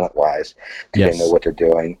talent-wise. They know what they're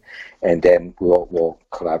doing. And then we'll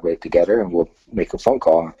collaborate together and we'll make a phone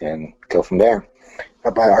call and go from there.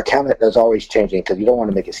 But our talent is always changing because you don't want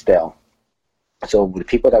to make it stale. So the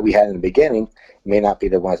people that we had in the beginning may not be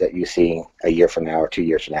the ones that you see a year from now or 2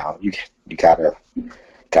 years from now. You gotta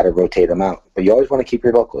rotate them out. But you always want to keep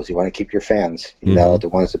your locals. You want to keep your fans. You know, the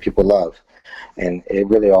ones that people love. And it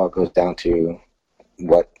really all goes down to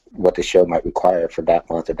what the show might require for that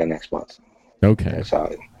month or the next month. Okay.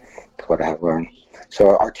 what I have learned.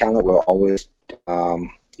 So our talent will always,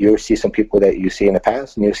 you'll see some people that you see in the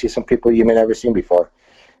past, and you'll see some people you may never seen before,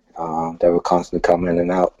 that will constantly come in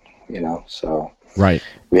and out, so. Right.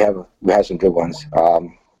 We had some good ones.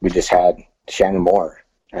 We just had Shannon Moore.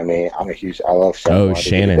 I mean, I love Shannon Moore.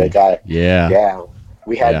 Shannon. He's a good guy. Yeah. Yeah.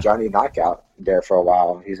 We had Johnny Knockout there for a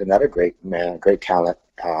while. He's another great man, great talent.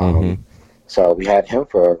 So we had him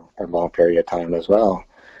for a long period of time as well.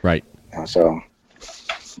 Right. So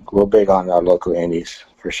we're big on our local indies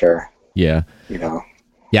for sure. Yeah.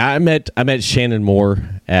 Yeah, I met Shannon Moore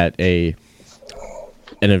at an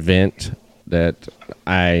event that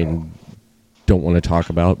I don't want to talk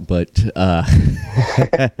about, but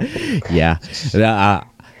yeah,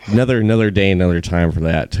 another day, another time for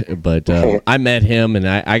that. But I met him, and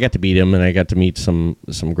I got to beat him, and I got to meet some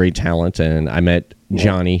great talent, and I met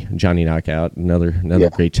Johnny Knockout, another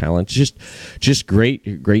great talent, just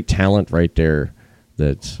great talent right there.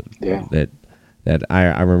 That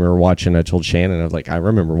I remember watching. I told Shannon, I was like, I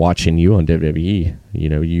remember watching you on WWE.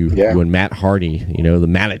 You and Matt Hardy. The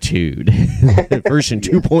Magnitude, version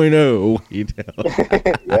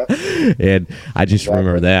 2.0. And I just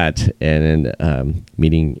remember that, and then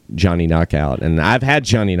meeting Johnny Knockout. And I've had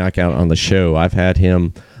Johnny Knockout on the show. I've had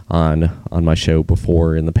him on my show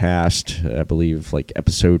before in the past. I believe like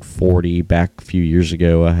episode 40 back a few years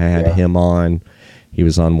ago. I had him on. He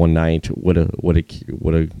was on one night. What a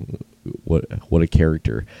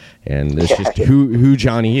character, and that's just who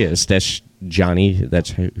Johnny is. That's Johnny.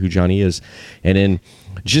 That's who Johnny is. And then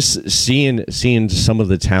just seeing some of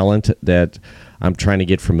the talent that I'm trying to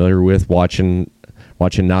get familiar with, watching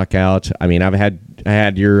Knockout. I mean, I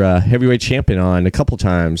had your heavyweight champion on a couple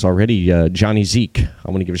times already, Johnny Zeke. I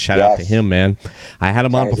want to give a shout out to him, man. I had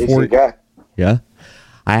him on before. Yeah.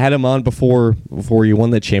 I had him on before you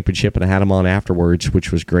won that championship, and I had him on afterwards,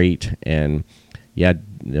 which was great. And yeah,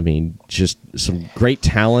 I mean, just some great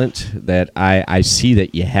talent that I see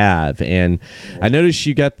that you have. And I noticed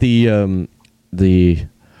you got the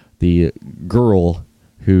girl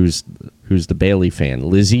who's the Bailey fan,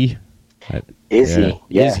 Lizzie. Izzy.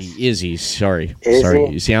 Sorry.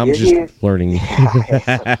 You see, I'm just learning.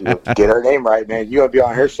 Get her name right, man. You want to be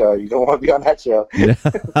on her show. You don't want to be on that show.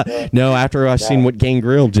 No, after I've seen what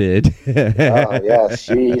Gangrel did.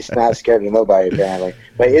 She's not scared of nobody, apparently.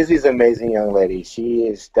 But Izzy's an amazing young lady. She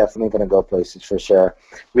is definitely going to go places for sure.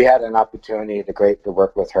 We had an opportunity to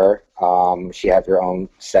work with her. She had her own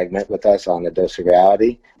segment with us on the Dose of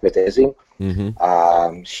Reality with Izzy.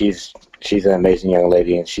 She's an amazing young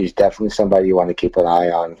lady, and she's definitely somebody you want to keep an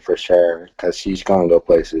eye on for sure, because she's going to go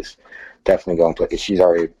places. Definitely going places. She's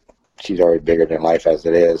already bigger than life as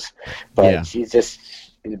it is, but she's just,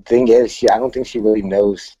 the thing is, I don't think she really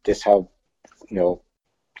knows just how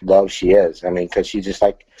loved she is. I mean, because she's just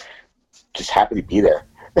happy to be there.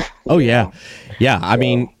 Oh yeah. I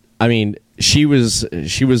mean, she was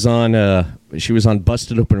on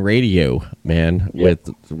Busted Open Radio, man, with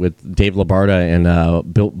Dave Labarda and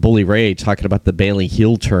Bully Ray talking about the Bailey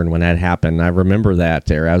heel turn when that happened. I remember that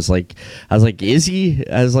there. I was like, Izzy?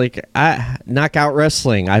 I was like, Knockout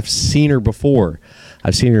Wrestling. I've seen her before,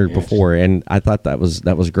 and I thought that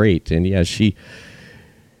was great. And yeah,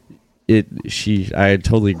 I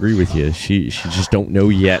totally agree with you. She just don't know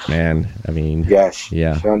yet, man. I mean, she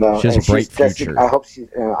has a bright future. I hope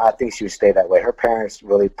I think she would stay that way. Her parents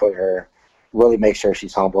really make sure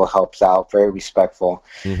she's humble, helps out, very respectful.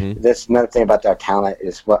 This another thing about their talent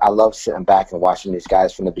is what I love, sitting back and watching these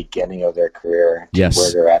guys from the beginning of their career to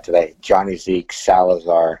where they're at today. Johnny Zeke,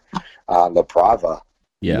 Salazar, La Brava,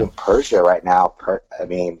 even Persia right now. I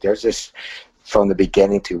mean, there's just from the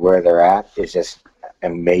beginning to where they're at is just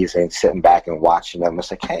amazing, sitting back and watching them. It's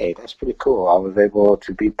like, hey, that's pretty cool. I was able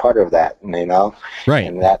to be part of that, right?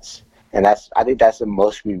 And that's I think that's the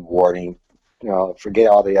most rewarding. Forget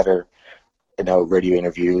all the other radio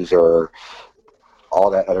interviews or all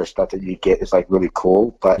that other stuff that you get is like really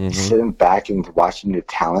cool, but sitting back and watching the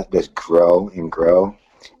talent just grow and grow,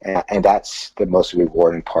 and that's the most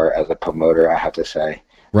rewarding part as a promoter, I have to say.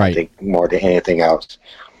 Right. I think more than anything else.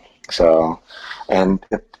 So, and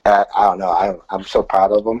I don't know. I'm so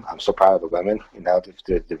proud of them. I'm so proud of the women.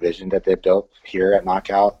 The division that they built here at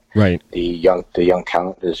Knockout. Right. The young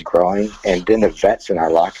talent is growing, and then the vets in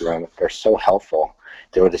our locker room, they're so helpful.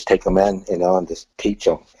 They would just take them in, and just teach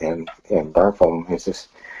them and learn from them. It's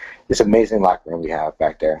amazing locker room we have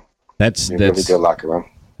back there. That's really good locker room.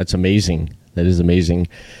 That's amazing. That is amazing.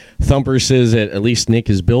 Thumper says that at least Nick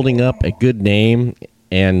is building up a good name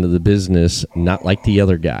and the business, not like the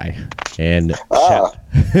other guy. And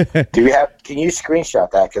do you have? Can you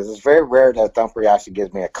screenshot that? Because it's very rare that Thumper actually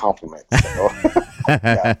gives me a compliment. So.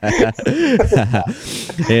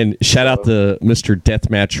 And shout out to Mr.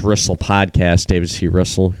 Deathmatch Russell Podcast, David C.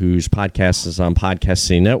 Russell, whose podcast is on Podcast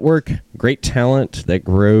City Network. Great talent that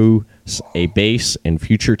grows a base and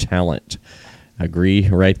future talent. Agree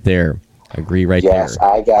right there. Yes,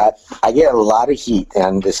 I get a lot of heat,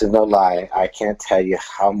 and this is no lie. I can't tell you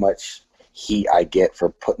how much heat I get for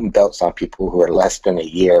putting belts on people who are less than a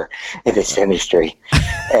year in this industry.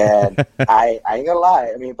 And I ain't gonna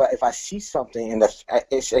lie. I mean, but if I see something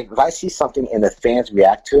if I see something and the fans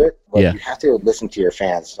react to it, well, you have to listen to your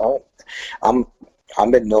fans. So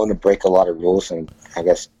I've been known to break a lot of rules, and I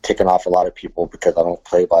guess ticking off a lot of people because I don't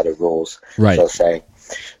play by the rules, so say.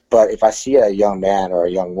 But if I see a young man or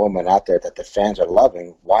a young woman out there that the fans are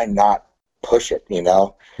loving, why not push it,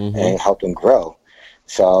 and help them grow?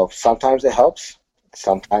 So sometimes it helps.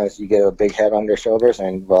 Sometimes you get a big head on their shoulders,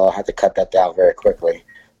 and, I have to cut that down very quickly.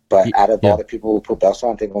 But out of all the people who put belts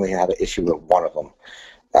on, I think only had an issue with one of them.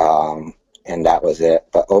 And that was it.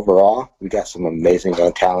 But overall, we got some amazing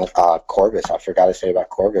young talent. Corvus, I forgot to say about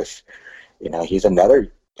Corvus. He's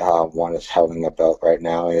another one that's holding a belt right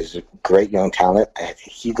now. He's a great young talent.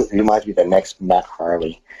 He reminds me of the next Matt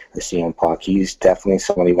Harley, the CM Punk. He's definitely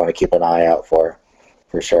someone you want to keep an eye out for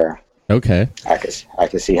sure. Okay. I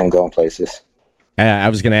can see him going places. I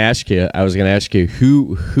was going to ask you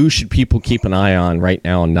who should people keep an eye on right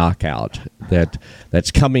now in Knockout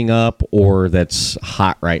that's coming up or that's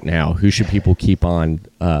hot right now? Who should people keep an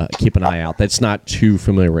eye out that's not too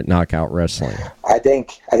familiar with Knockout wrestling? I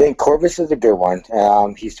think Corvus is a good one.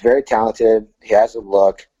 He's very talented. He has a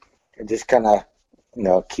look. And just kind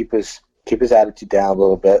of keep his attitude down a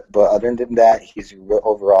little bit. But other than that, he's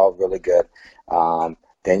overall really good.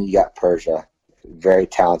 Then you got Persia, very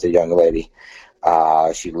talented young lady.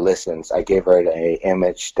 She listens. I gave her an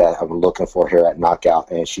image that I'm looking for here at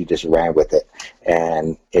Knockout, and she just ran with it.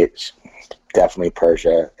 And it's definitely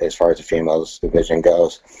Persia as far as the females division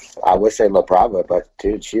goes. I would say La Brava, but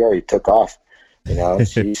dude, she already took off.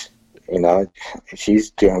 She's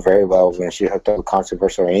she's doing very well when she hooked up with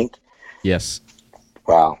Controversial Inc. Yes.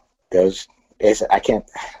 Wow.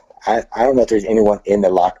 I don't know if there's anyone in the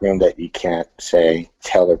locker room that you can't say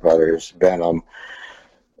Taylor Brothers, Venom.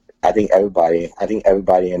 I think everybody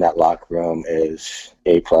in that locker room is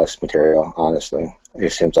A+ material, honestly.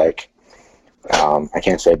 It seems like I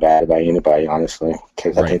can't say bad about anybody, honestly,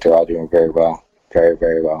 because I think they're all doing very well. Very,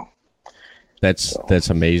 very well. That's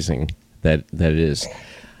amazing. That is.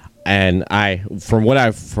 And from what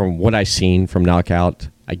I've seen from Knockout,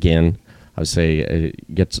 again, I would say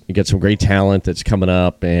get some great talent that's coming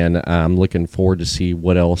up, and I'm looking forward to see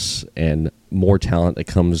what else and more talent that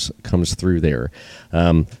comes through there.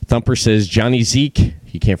 Thumper says Johnny Zeke.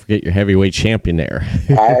 You can't forget your heavyweight champion there.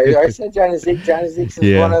 I said Johnny Zeke. Johnny Zeke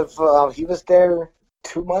is one of. He was there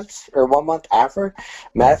 2 months or 1 month after.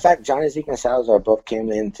 Matter of fact, Johnny Zeke and Salazar both came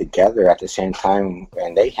in together at the same time,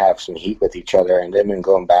 and they have some heat with each other, and they've been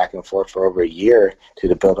going back and forth for over a year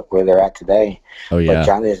to build up where they're at today. Oh yeah. But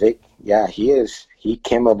Johnny Zeke. Yeah, he is. He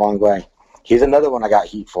came a long way. He's another one I got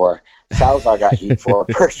heat for. Salazar I got heat for.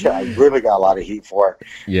 Persia I really got a lot of heat for.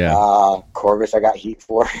 Yeah. Corvus I got heat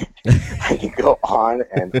for. I can go on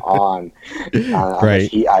and on the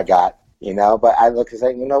heat I got. But I look and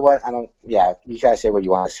say, you know what? You guys say what you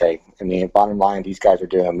want to say. I mean, bottom line, these guys are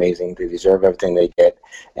doing amazing. They deserve everything they get.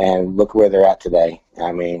 And look where they're at today.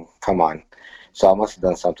 I mean, come on. So I must have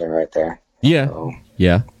done something right there. Yeah. So,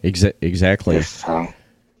 yeah, exactly. Yes,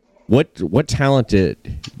 What talent did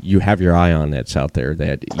you have your eye on that's out there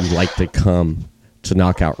that you like to come to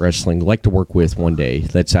Knockout Wrestling, like to work with one day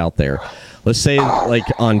that's out there? Let's say like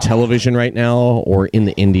on television right now or in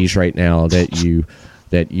the indies right now that you've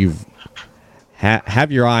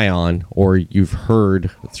have your eye on or you've heard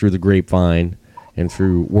through the grapevine and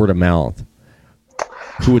through word of mouth.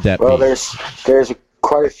 Who would that be? Well, there's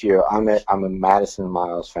quite a few. I'm a Madison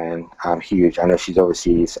Miles fan. I'm huge. I know she's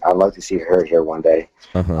overseas. I'd love to see her here one day.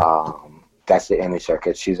 That's the indie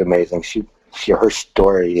circuit. She's amazing. Her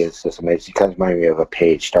story is just amazing. She comes by me of a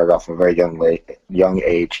Paige. Started off at a very young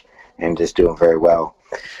age and just doing very well.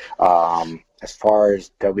 As far as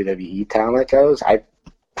WWE talent goes,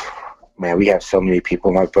 we have so many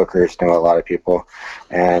people. My bookers know a lot of people,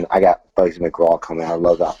 and I got Bugsy McGraw coming. I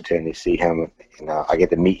love the opportunity to see him. I get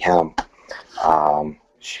to meet him.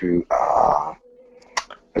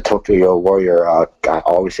 The Tokyo Warrior, I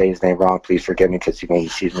always say his name wrong. Please forgive me because when he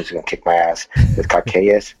sees me, he's going to kick my ass. It's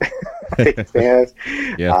Cacaeus.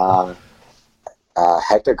 Yeah.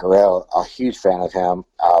 Hector Guerrero, a huge fan of him.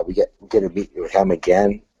 We get to meet with him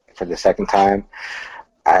again for the second time.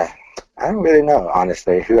 I I don't really know,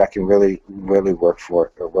 honestly, who I can really work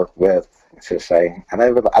for or work with, to say. And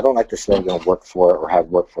I don't like the slogan "work for" or "have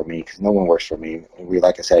work for me," because no one works for me.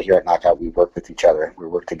 Like I said, here at Knockout, we work with each other. We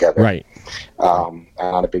work together. Right. And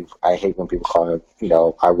I hate when people call me,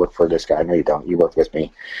 I work for this guy. No, you don't. You work with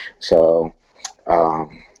me. So,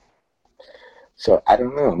 so I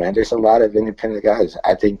don't know, man. There's a lot of independent guys.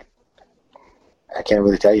 I can't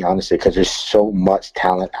really tell you, honestly, because there's so much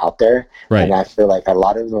talent out there. Right. And I feel like a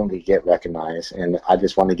lot of them they get recognized. And I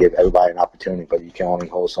just want to give everybody an opportunity, but you can only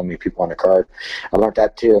hold so many people on the card. I learned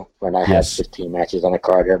that, too, when I had 15 matches on the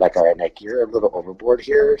card. They're like, all right, Nick, you're a little overboard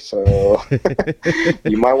here. So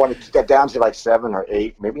you might want to keep that down to like 7 or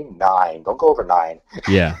 8, maybe 9. Don't go over 9.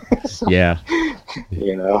 Yeah. So, yeah.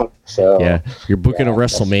 So. Yeah. You're booking a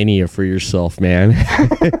WrestleMania for yourself, man.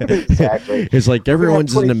 Exactly. It's like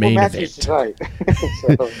everyone's in the main event. Tonight.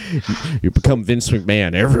 So. You become Vince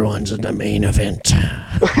McMahon. Everyone's in the main event.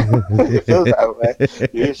 It feels that way.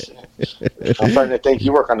 I'm starting to think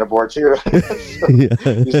you work on the board too.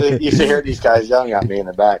 So, you should hear these guys yelling at me in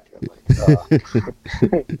the back.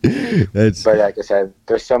 But like I said,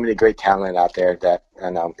 there's so many great talent out there that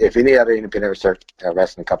if any other independent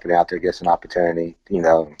wrestling company out there gets an opportunity,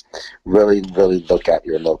 really look at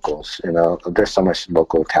your locals. There's so much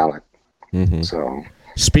local talent. Mm-hmm. So.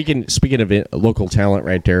 Speaking of local talent,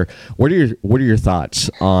 right there, what are your thoughts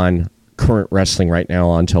on current wrestling right now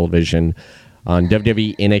on television, on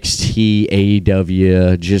WWE, NXT,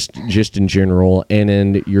 AEW, just in general, and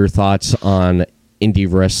then your thoughts on indie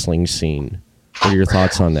wrestling scene? What are your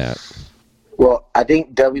thoughts on that? Well, I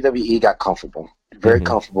think WWE got comfortable, very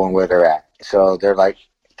comfortable in where they're at. So they're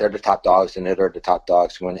the top dogs, and they're the top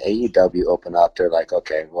dogs. When AEW opened up, they're like,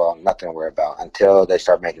 okay, well, nothing to worry about. Until they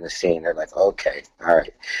start making the scene, they're like, okay, all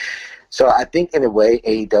right. So I think in a way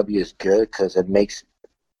AEW is good because it makes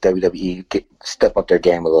WWE step up their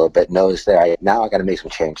game a little bit. Notice that now I got to make some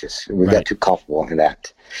changes. We got too comfortable in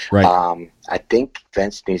that. Right. I think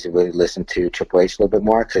Vince needs to really listen to Triple H a little bit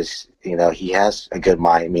more because he has a good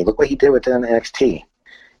mind. I mean, look what he did with NXT.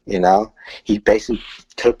 He basically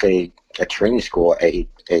took a training school,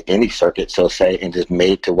 any circuit, so say, and just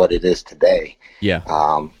made it to what it is today. Yeah.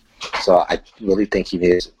 So I really think he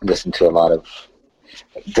needs to listen to a lot of.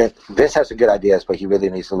 Vince has some good ideas, but he really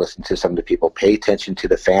needs to listen to some of the people. Pay attention to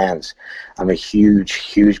the fans. I'm a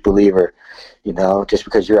huge believer. Just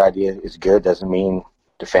because your idea is good doesn't mean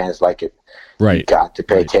the fans like it. Right. You got to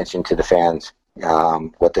pay attention to the fans.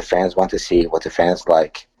 What the fans want to see, what the fans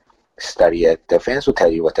like. Study it. The fans will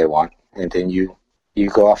tell you what they want, and then you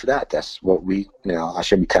go off of that. That's what we, I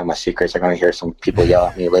shouldn't be telling my secrets. I'm going to hear some people yell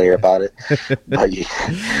at me later about it. But,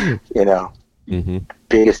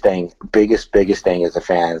 biggest thing is the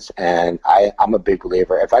fans. And I'm a big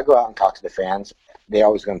believer. If I go out and talk to the fans, they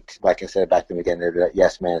always going to, like I said back in the beginning, they're the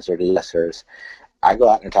yes mans or the yesers. I go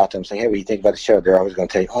out and talk to them, say, hey, what do you think about the show? They're always going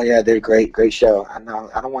to tell you, oh, yeah, they're great show. I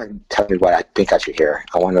don't want you to tell me what I think I should hear.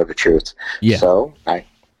 I want to know the truth. Yeah. So I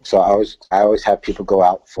always have people go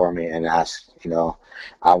out for me and ask,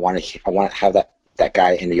 I want to have that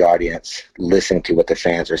guy in the audience listening to what the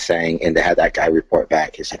fans are saying and to have that guy report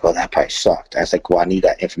back. He's like, well, that probably sucked. I was like, well, I need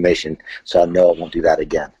that information so I know I won't do that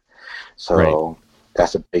again. So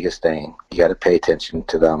that's the biggest thing. You got to pay attention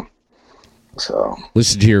to them. So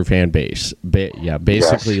listen to your fan base.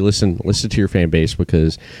 Basically listen to your fan base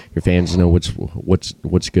because your fans know what's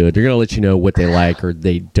good. They're gonna let you know what they like or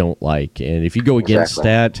they don't like, and if you go against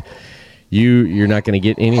that, you're not gonna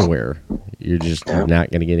get anywhere. You're just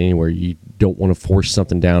not gonna get anywhere. You don't want to force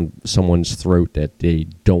something down someone's throat that they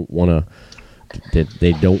don't want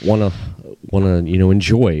to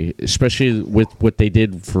enjoy, especially with what they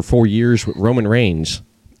did for 4 years with Roman Reigns.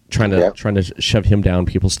 Trying to shove him down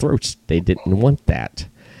people's throats. They didn't want that.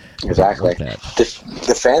 Exactly.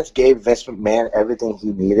 The fans gave Vince McMahon everything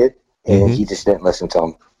he needed, and he just didn't listen to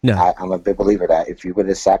him. No. I'm a big believer that if you would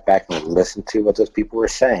have sat back and listened to what those people were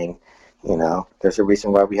saying, there's a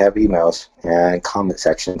reason why we have emails and comment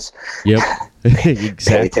sections. Yep. Exactly.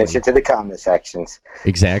 Pay attention to the comment sections.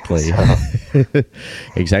 Exactly. So,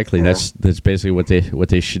 exactly. Yeah. That's basically what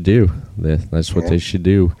they should do. That's what they should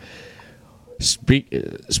do.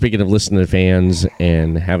 Speaking of listening to fans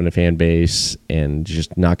and having a fan base and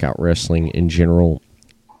just knockout wrestling in general,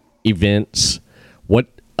 events, what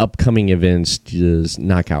upcoming events does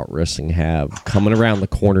knockout wrestling have coming around the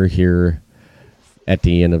corner here at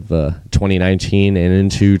the end of 2019 and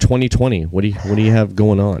into 2020? What do you have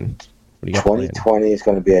going on? What do you got 2020 is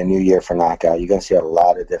going to be a new year for Knockout. You're going to see a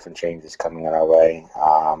lot of different changes coming our way.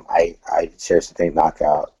 I seriously think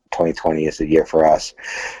Knockout 2020 is the year for us.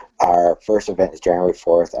 Our first event is January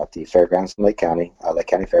 4th at the Fairgrounds in Lake County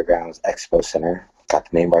Fairgrounds Expo Center. got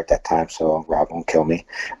the name right that time, so Rob won't kill me.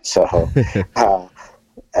 So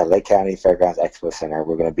at Lake County Fairgrounds Expo Center,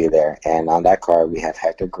 we're going to be there. And on that card, we have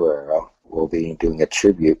Hector Guerrero. We'll be doing a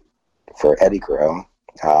tribute for Eddie Guerrero.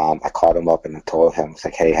 I called him up and told him, it's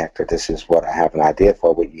like, hey, Hector, this is what I have an idea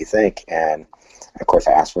for. What do you think? And, of course,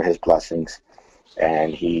 I asked for his blessings,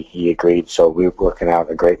 and he agreed. So we're working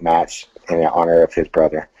out a great match in honor of his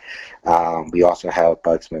brother. We also have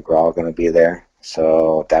Bugs McGraw going to be there,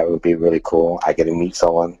 so that would be really cool. I get to meet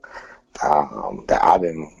someone that I've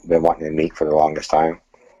been wanting to meet for the longest time.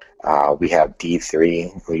 We have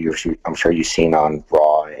D3, who I'm sure you've seen on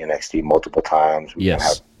Raw and NXT multiple times. We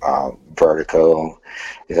Yes. have Vertigo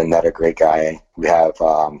is another great guy. We have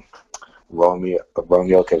Romeo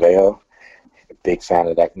Cavello, big fan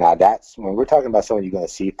of that. Now, that's when we're talking about someone you're going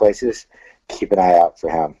to see places, keep an eye out for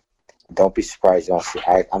him. Don't be surprised you don't see.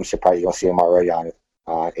 I'm surprised you don't see him already on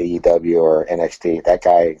AEW or NXT. That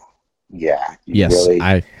guy, yeah. Yes, really,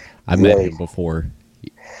 I met him before.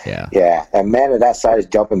 Yeah. Yeah, and man of that size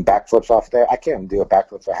jumping backflips off there, I can't even do a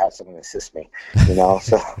backflip if I have someone assist me, you know.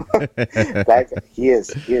 So he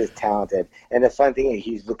is talented, and the fun thing is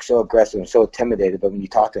he looks so aggressive and so intimidated, but when you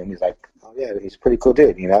talk to him, he's like, oh yeah, he's a pretty cool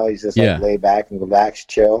dude, you know. He's just like laid back and relaxed,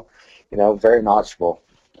 chill, you know, very knowledgeable.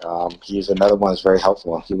 He's another one that's very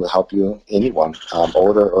helpful. He will help you, anyone,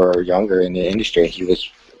 older or younger in the industry. He was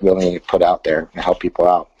willing to put out there and help people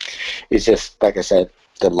out. It's just, like I said,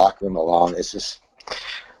 the locker room alone, it's just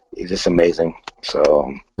amazing.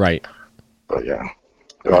 So right. But yeah.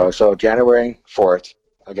 So January 4th,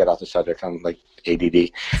 I'll get off the subject. I'm like ADD.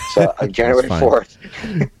 So January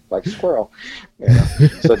 4th, like a squirrel. Yeah.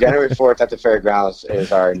 So January 4th at the fairgrounds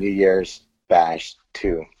is our New Year's Bash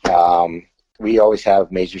 2. We always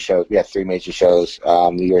have major shows. We have 3 major shows: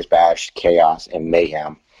 New Year's Bash, Chaos, and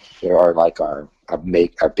Mayhem. There are like our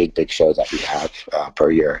big shows that we have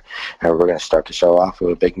per year, and we're going to start the show off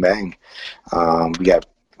with a big bang. We got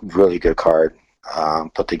really good card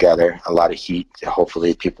put together, a lot of heat.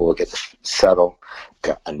 Hopefully people will get to settle.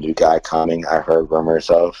 Got a new guy coming, I heard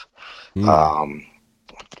rumors of. I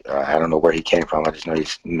don't know where he came from. I just know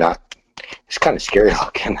he's kind of scary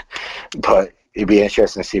looking, but it'd be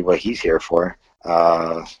interesting to see what he's here for.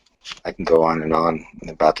 I can go on and on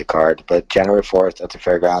about the card, but January 4th at the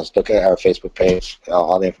fairgrounds. Look at our Facebook page.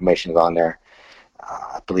 All the information is on there.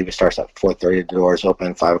 I believe it starts at 4:30. The doors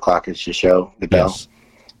open. 5 o'clock is the show, the bell. Yes.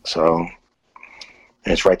 So, and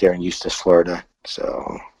it's right there in Eustis, Florida.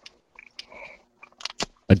 So,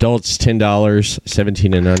 adults $10,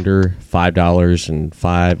 17 and under $5, and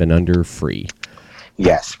 5 and under free.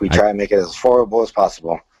 Yes, we try to make it as affordable as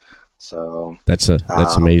possible. So that's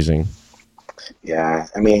amazing. Yeah,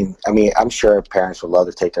 I mean, I'm sure parents would love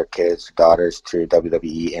to take their kids, daughters to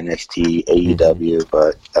WWE, NXT, AEW,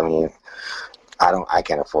 but I mean, I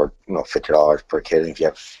can't afford $50 per kid if you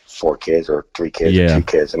have 4 kids or 3 kids or 2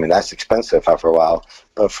 kids. I mean, that's expensive after a while.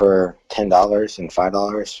 But for $10 and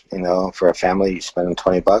 $5, for a family, you spend them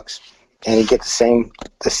 $20, and you get the same,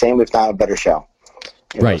 if not a better show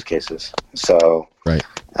in those cases. So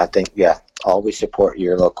I think, always support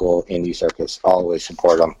your local indie circuits. Always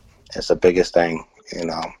support them. It's the biggest thing,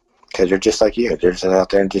 because they're just like you. They're just out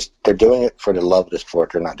there and they're doing it for the love of the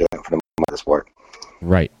sport. They're not doing it for the money of the sport.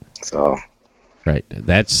 Right. So. Right.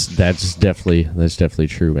 That's definitely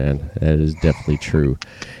true, man. That is definitely true.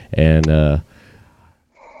 And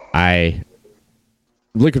I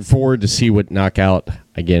looking forward to see what Knockout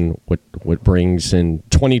again what brings in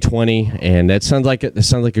 2020, and that sounds like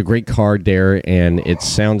a great card there, and it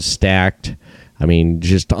sounds stacked. I mean,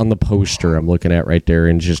 just on the poster I'm looking at right there,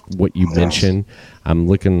 and just what you mentioned, I'm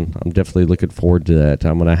definitely looking forward to that.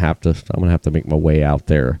 I'm gonna have to make my way out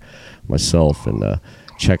there myself and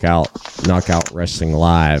check out Knockout Wrestling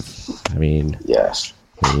Live. I mean, yes.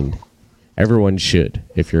 Everyone should.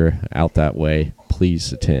 If you're out that way,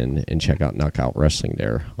 please attend and check out Knockout Wrestling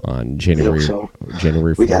there on January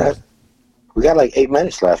 4th. We got like 8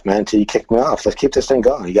 minutes left, man, until you kick me off. Let's keep this thing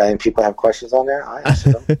going. You got any people have questions on there? I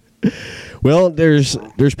answer them. Well, there's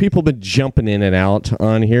people been jumping in and out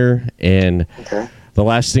on here, and the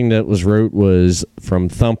last thing that was wrote was from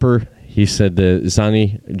Thumper. He said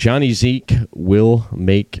that Johnny Zeke will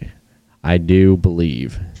make I Do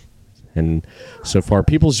Believe. And so far,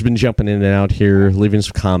 people's been jumping in and out here, leaving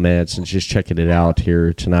some comments, and just checking it out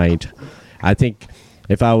here tonight. I think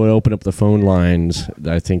if I would open up the phone lines,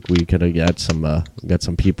 I think we could have got some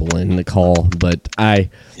people in the call. But I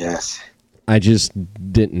just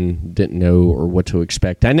didn't know or what to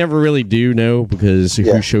expect. I never really do know, because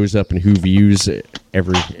who shows up and who views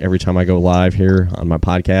every time I go live here on my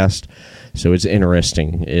podcast. So it's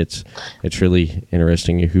interesting. It's really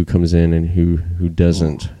interesting who comes in and who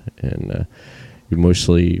doesn't. And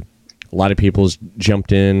a lot of people's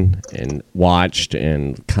jumped in and watched,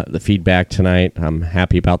 and the feedback tonight, I'm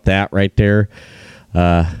happy about that right there.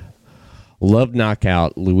 Love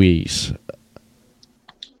Knockout, Luis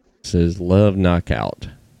says, love Knockout.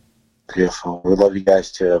 Beautiful. We love you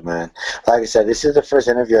guys too, man. Like I said, this is the first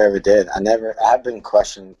interview I ever did. I've been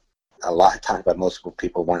questioned a lot of times by most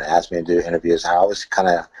people want to ask me to do interviews. I'm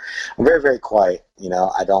very, very quiet.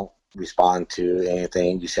 I don't respond to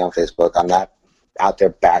anything you see on Facebook. I'm not out there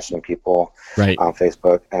bashing people on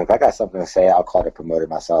Facebook. And if I got something to say, I'll call the promoter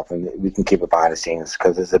myself, and we can keep it behind the scenes,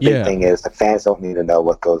 because the big thing is the fans don't need to know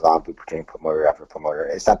what goes on between promoter after promoter.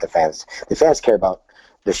 It's not the fans. The fans care about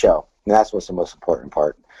the show, and that's what's the most important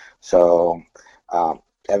part. So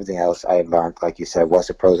everything else I learned, like you said, what's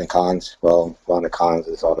the pros and cons? Well, one of the cons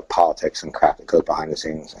is all the politics and crap that goes behind the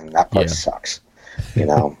scenes, and that part sucks.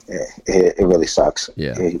 It really sucks.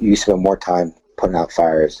 You spend more time putting out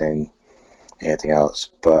fires than anything else,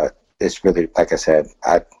 but it's really, like I said,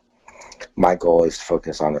 my goal is to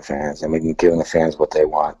focus on the fans. I mean, giving the fans what they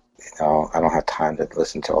want. I don't have time to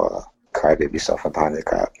listen to a crybaby stuff behind the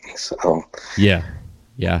crap. So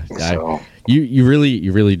So, you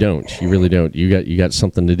really don't. You really don't. You got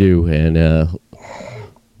something to do, and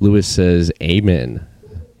Lewis says, "Amen."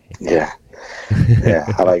 Yeah.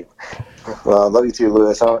 Well, I love you too,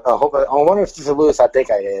 Lewis. I wonder if this is Lewis I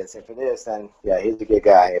think I is. If it is, then yeah, he's a good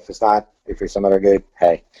guy. If it's not, if you're some other good,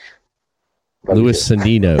 hey. Louis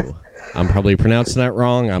Sandino. I'm probably pronouncing that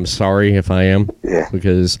wrong. I'm sorry if I am. Yeah.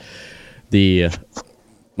 Because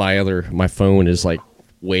my phone is like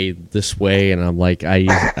way this way, and I'm like, I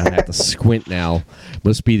have to squint now.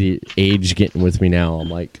 Must be the age getting with me now. I'm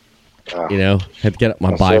like, have to get up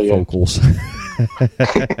my bifocals.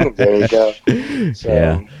 There you go.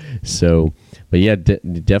 So, but yeah,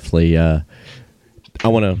 definitely. I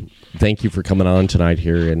want to thank you for coming on tonight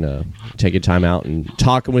here and taking time out and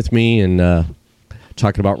talking with me and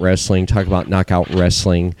talking about wrestling, talking about Knockout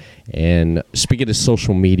Wrestling. And speaking of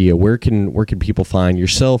social media, where can people find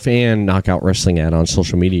yourself and Knockout Wrestling on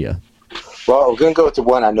social media? Well, we're gonna go with the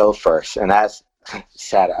one I know first, and that's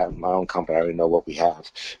sad. I have my own company. I already know what we have.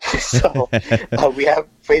 So we have a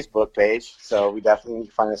Facebook page. So we definitely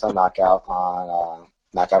find us on Knockout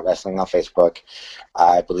Wrestling on Facebook.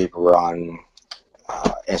 I believe we're on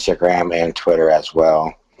Instagram and Twitter as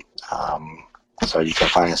well. So you can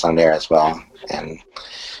find us on there as well. And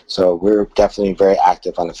so we're definitely very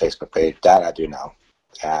active on the Facebook page. That I do know.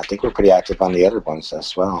 Yeah, I think we're pretty active on the other ones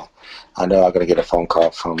as well. I know I'm going to get a phone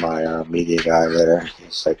call from my media guy later.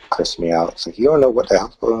 He's like, cursed me out. It's like, you don't know what the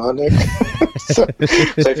hell's going on there? so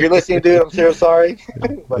if you're listening, dude, I'm so sorry.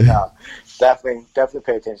 But definitely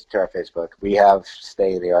pay attention to our Facebook. We have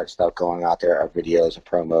state-of-the-art stuff going out there. Our videos, our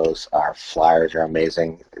promos, our flyers are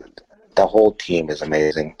amazing. The whole team is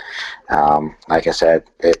amazing. Like I said,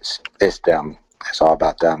 it's them. It's all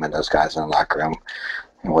about them and those guys in the locker room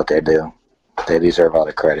and what they do. They deserve all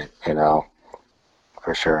the credit,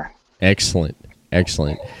 for sure. Excellent.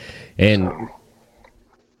 And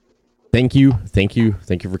thank you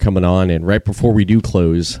for coming on. And right before we do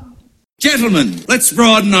close, gentlemen, let's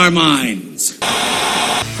broaden our minds.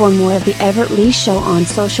 For more of The Everett Lee Show on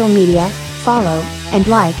social media, follow and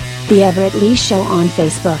like The Everett Lee Show on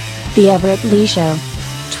Facebook, The Everett Lee Show,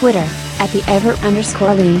 Twitter, @the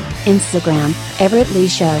Everett_Lee, Instagram, Everett Lee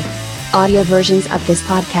Show. Audio versions of this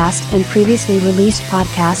podcast and previously released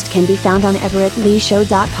podcast can be found on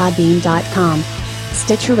everettleeshow.podbean.com.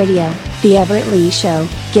 Stitcher Radio, The Everett Lee Show,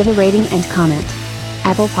 give a rating and comment.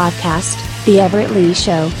 Apple Podcast, The Everett Lee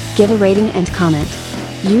Show, give a rating and comment.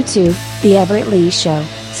 YouTube, The Everett Lee Show,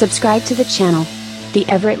 subscribe to the channel. The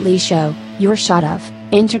Everett Lee Show, your shot of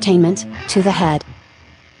entertainment to the head.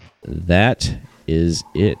 That is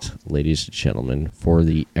it, ladies and gentlemen, for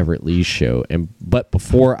the Everett Lee Show. But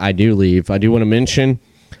before I do leave, I do want to mention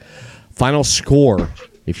Final Score.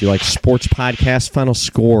 If you like sports podcasts, Final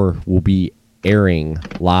Score will be airing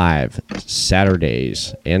live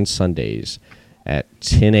Saturdays and Sundays at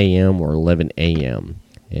 10 a.m. or 11 a.m.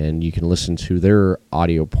 And you can listen to their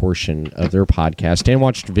audio portion of their podcast and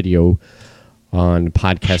watch the video on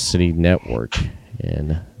Podcast City Network.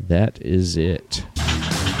 And that is it.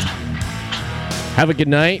 Have a good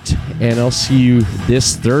night, and I'll see you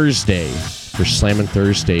this Thursday for Slammin'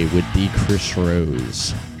 Thursday with the Chris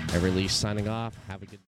Rose. Everett Lee signing off. Have a good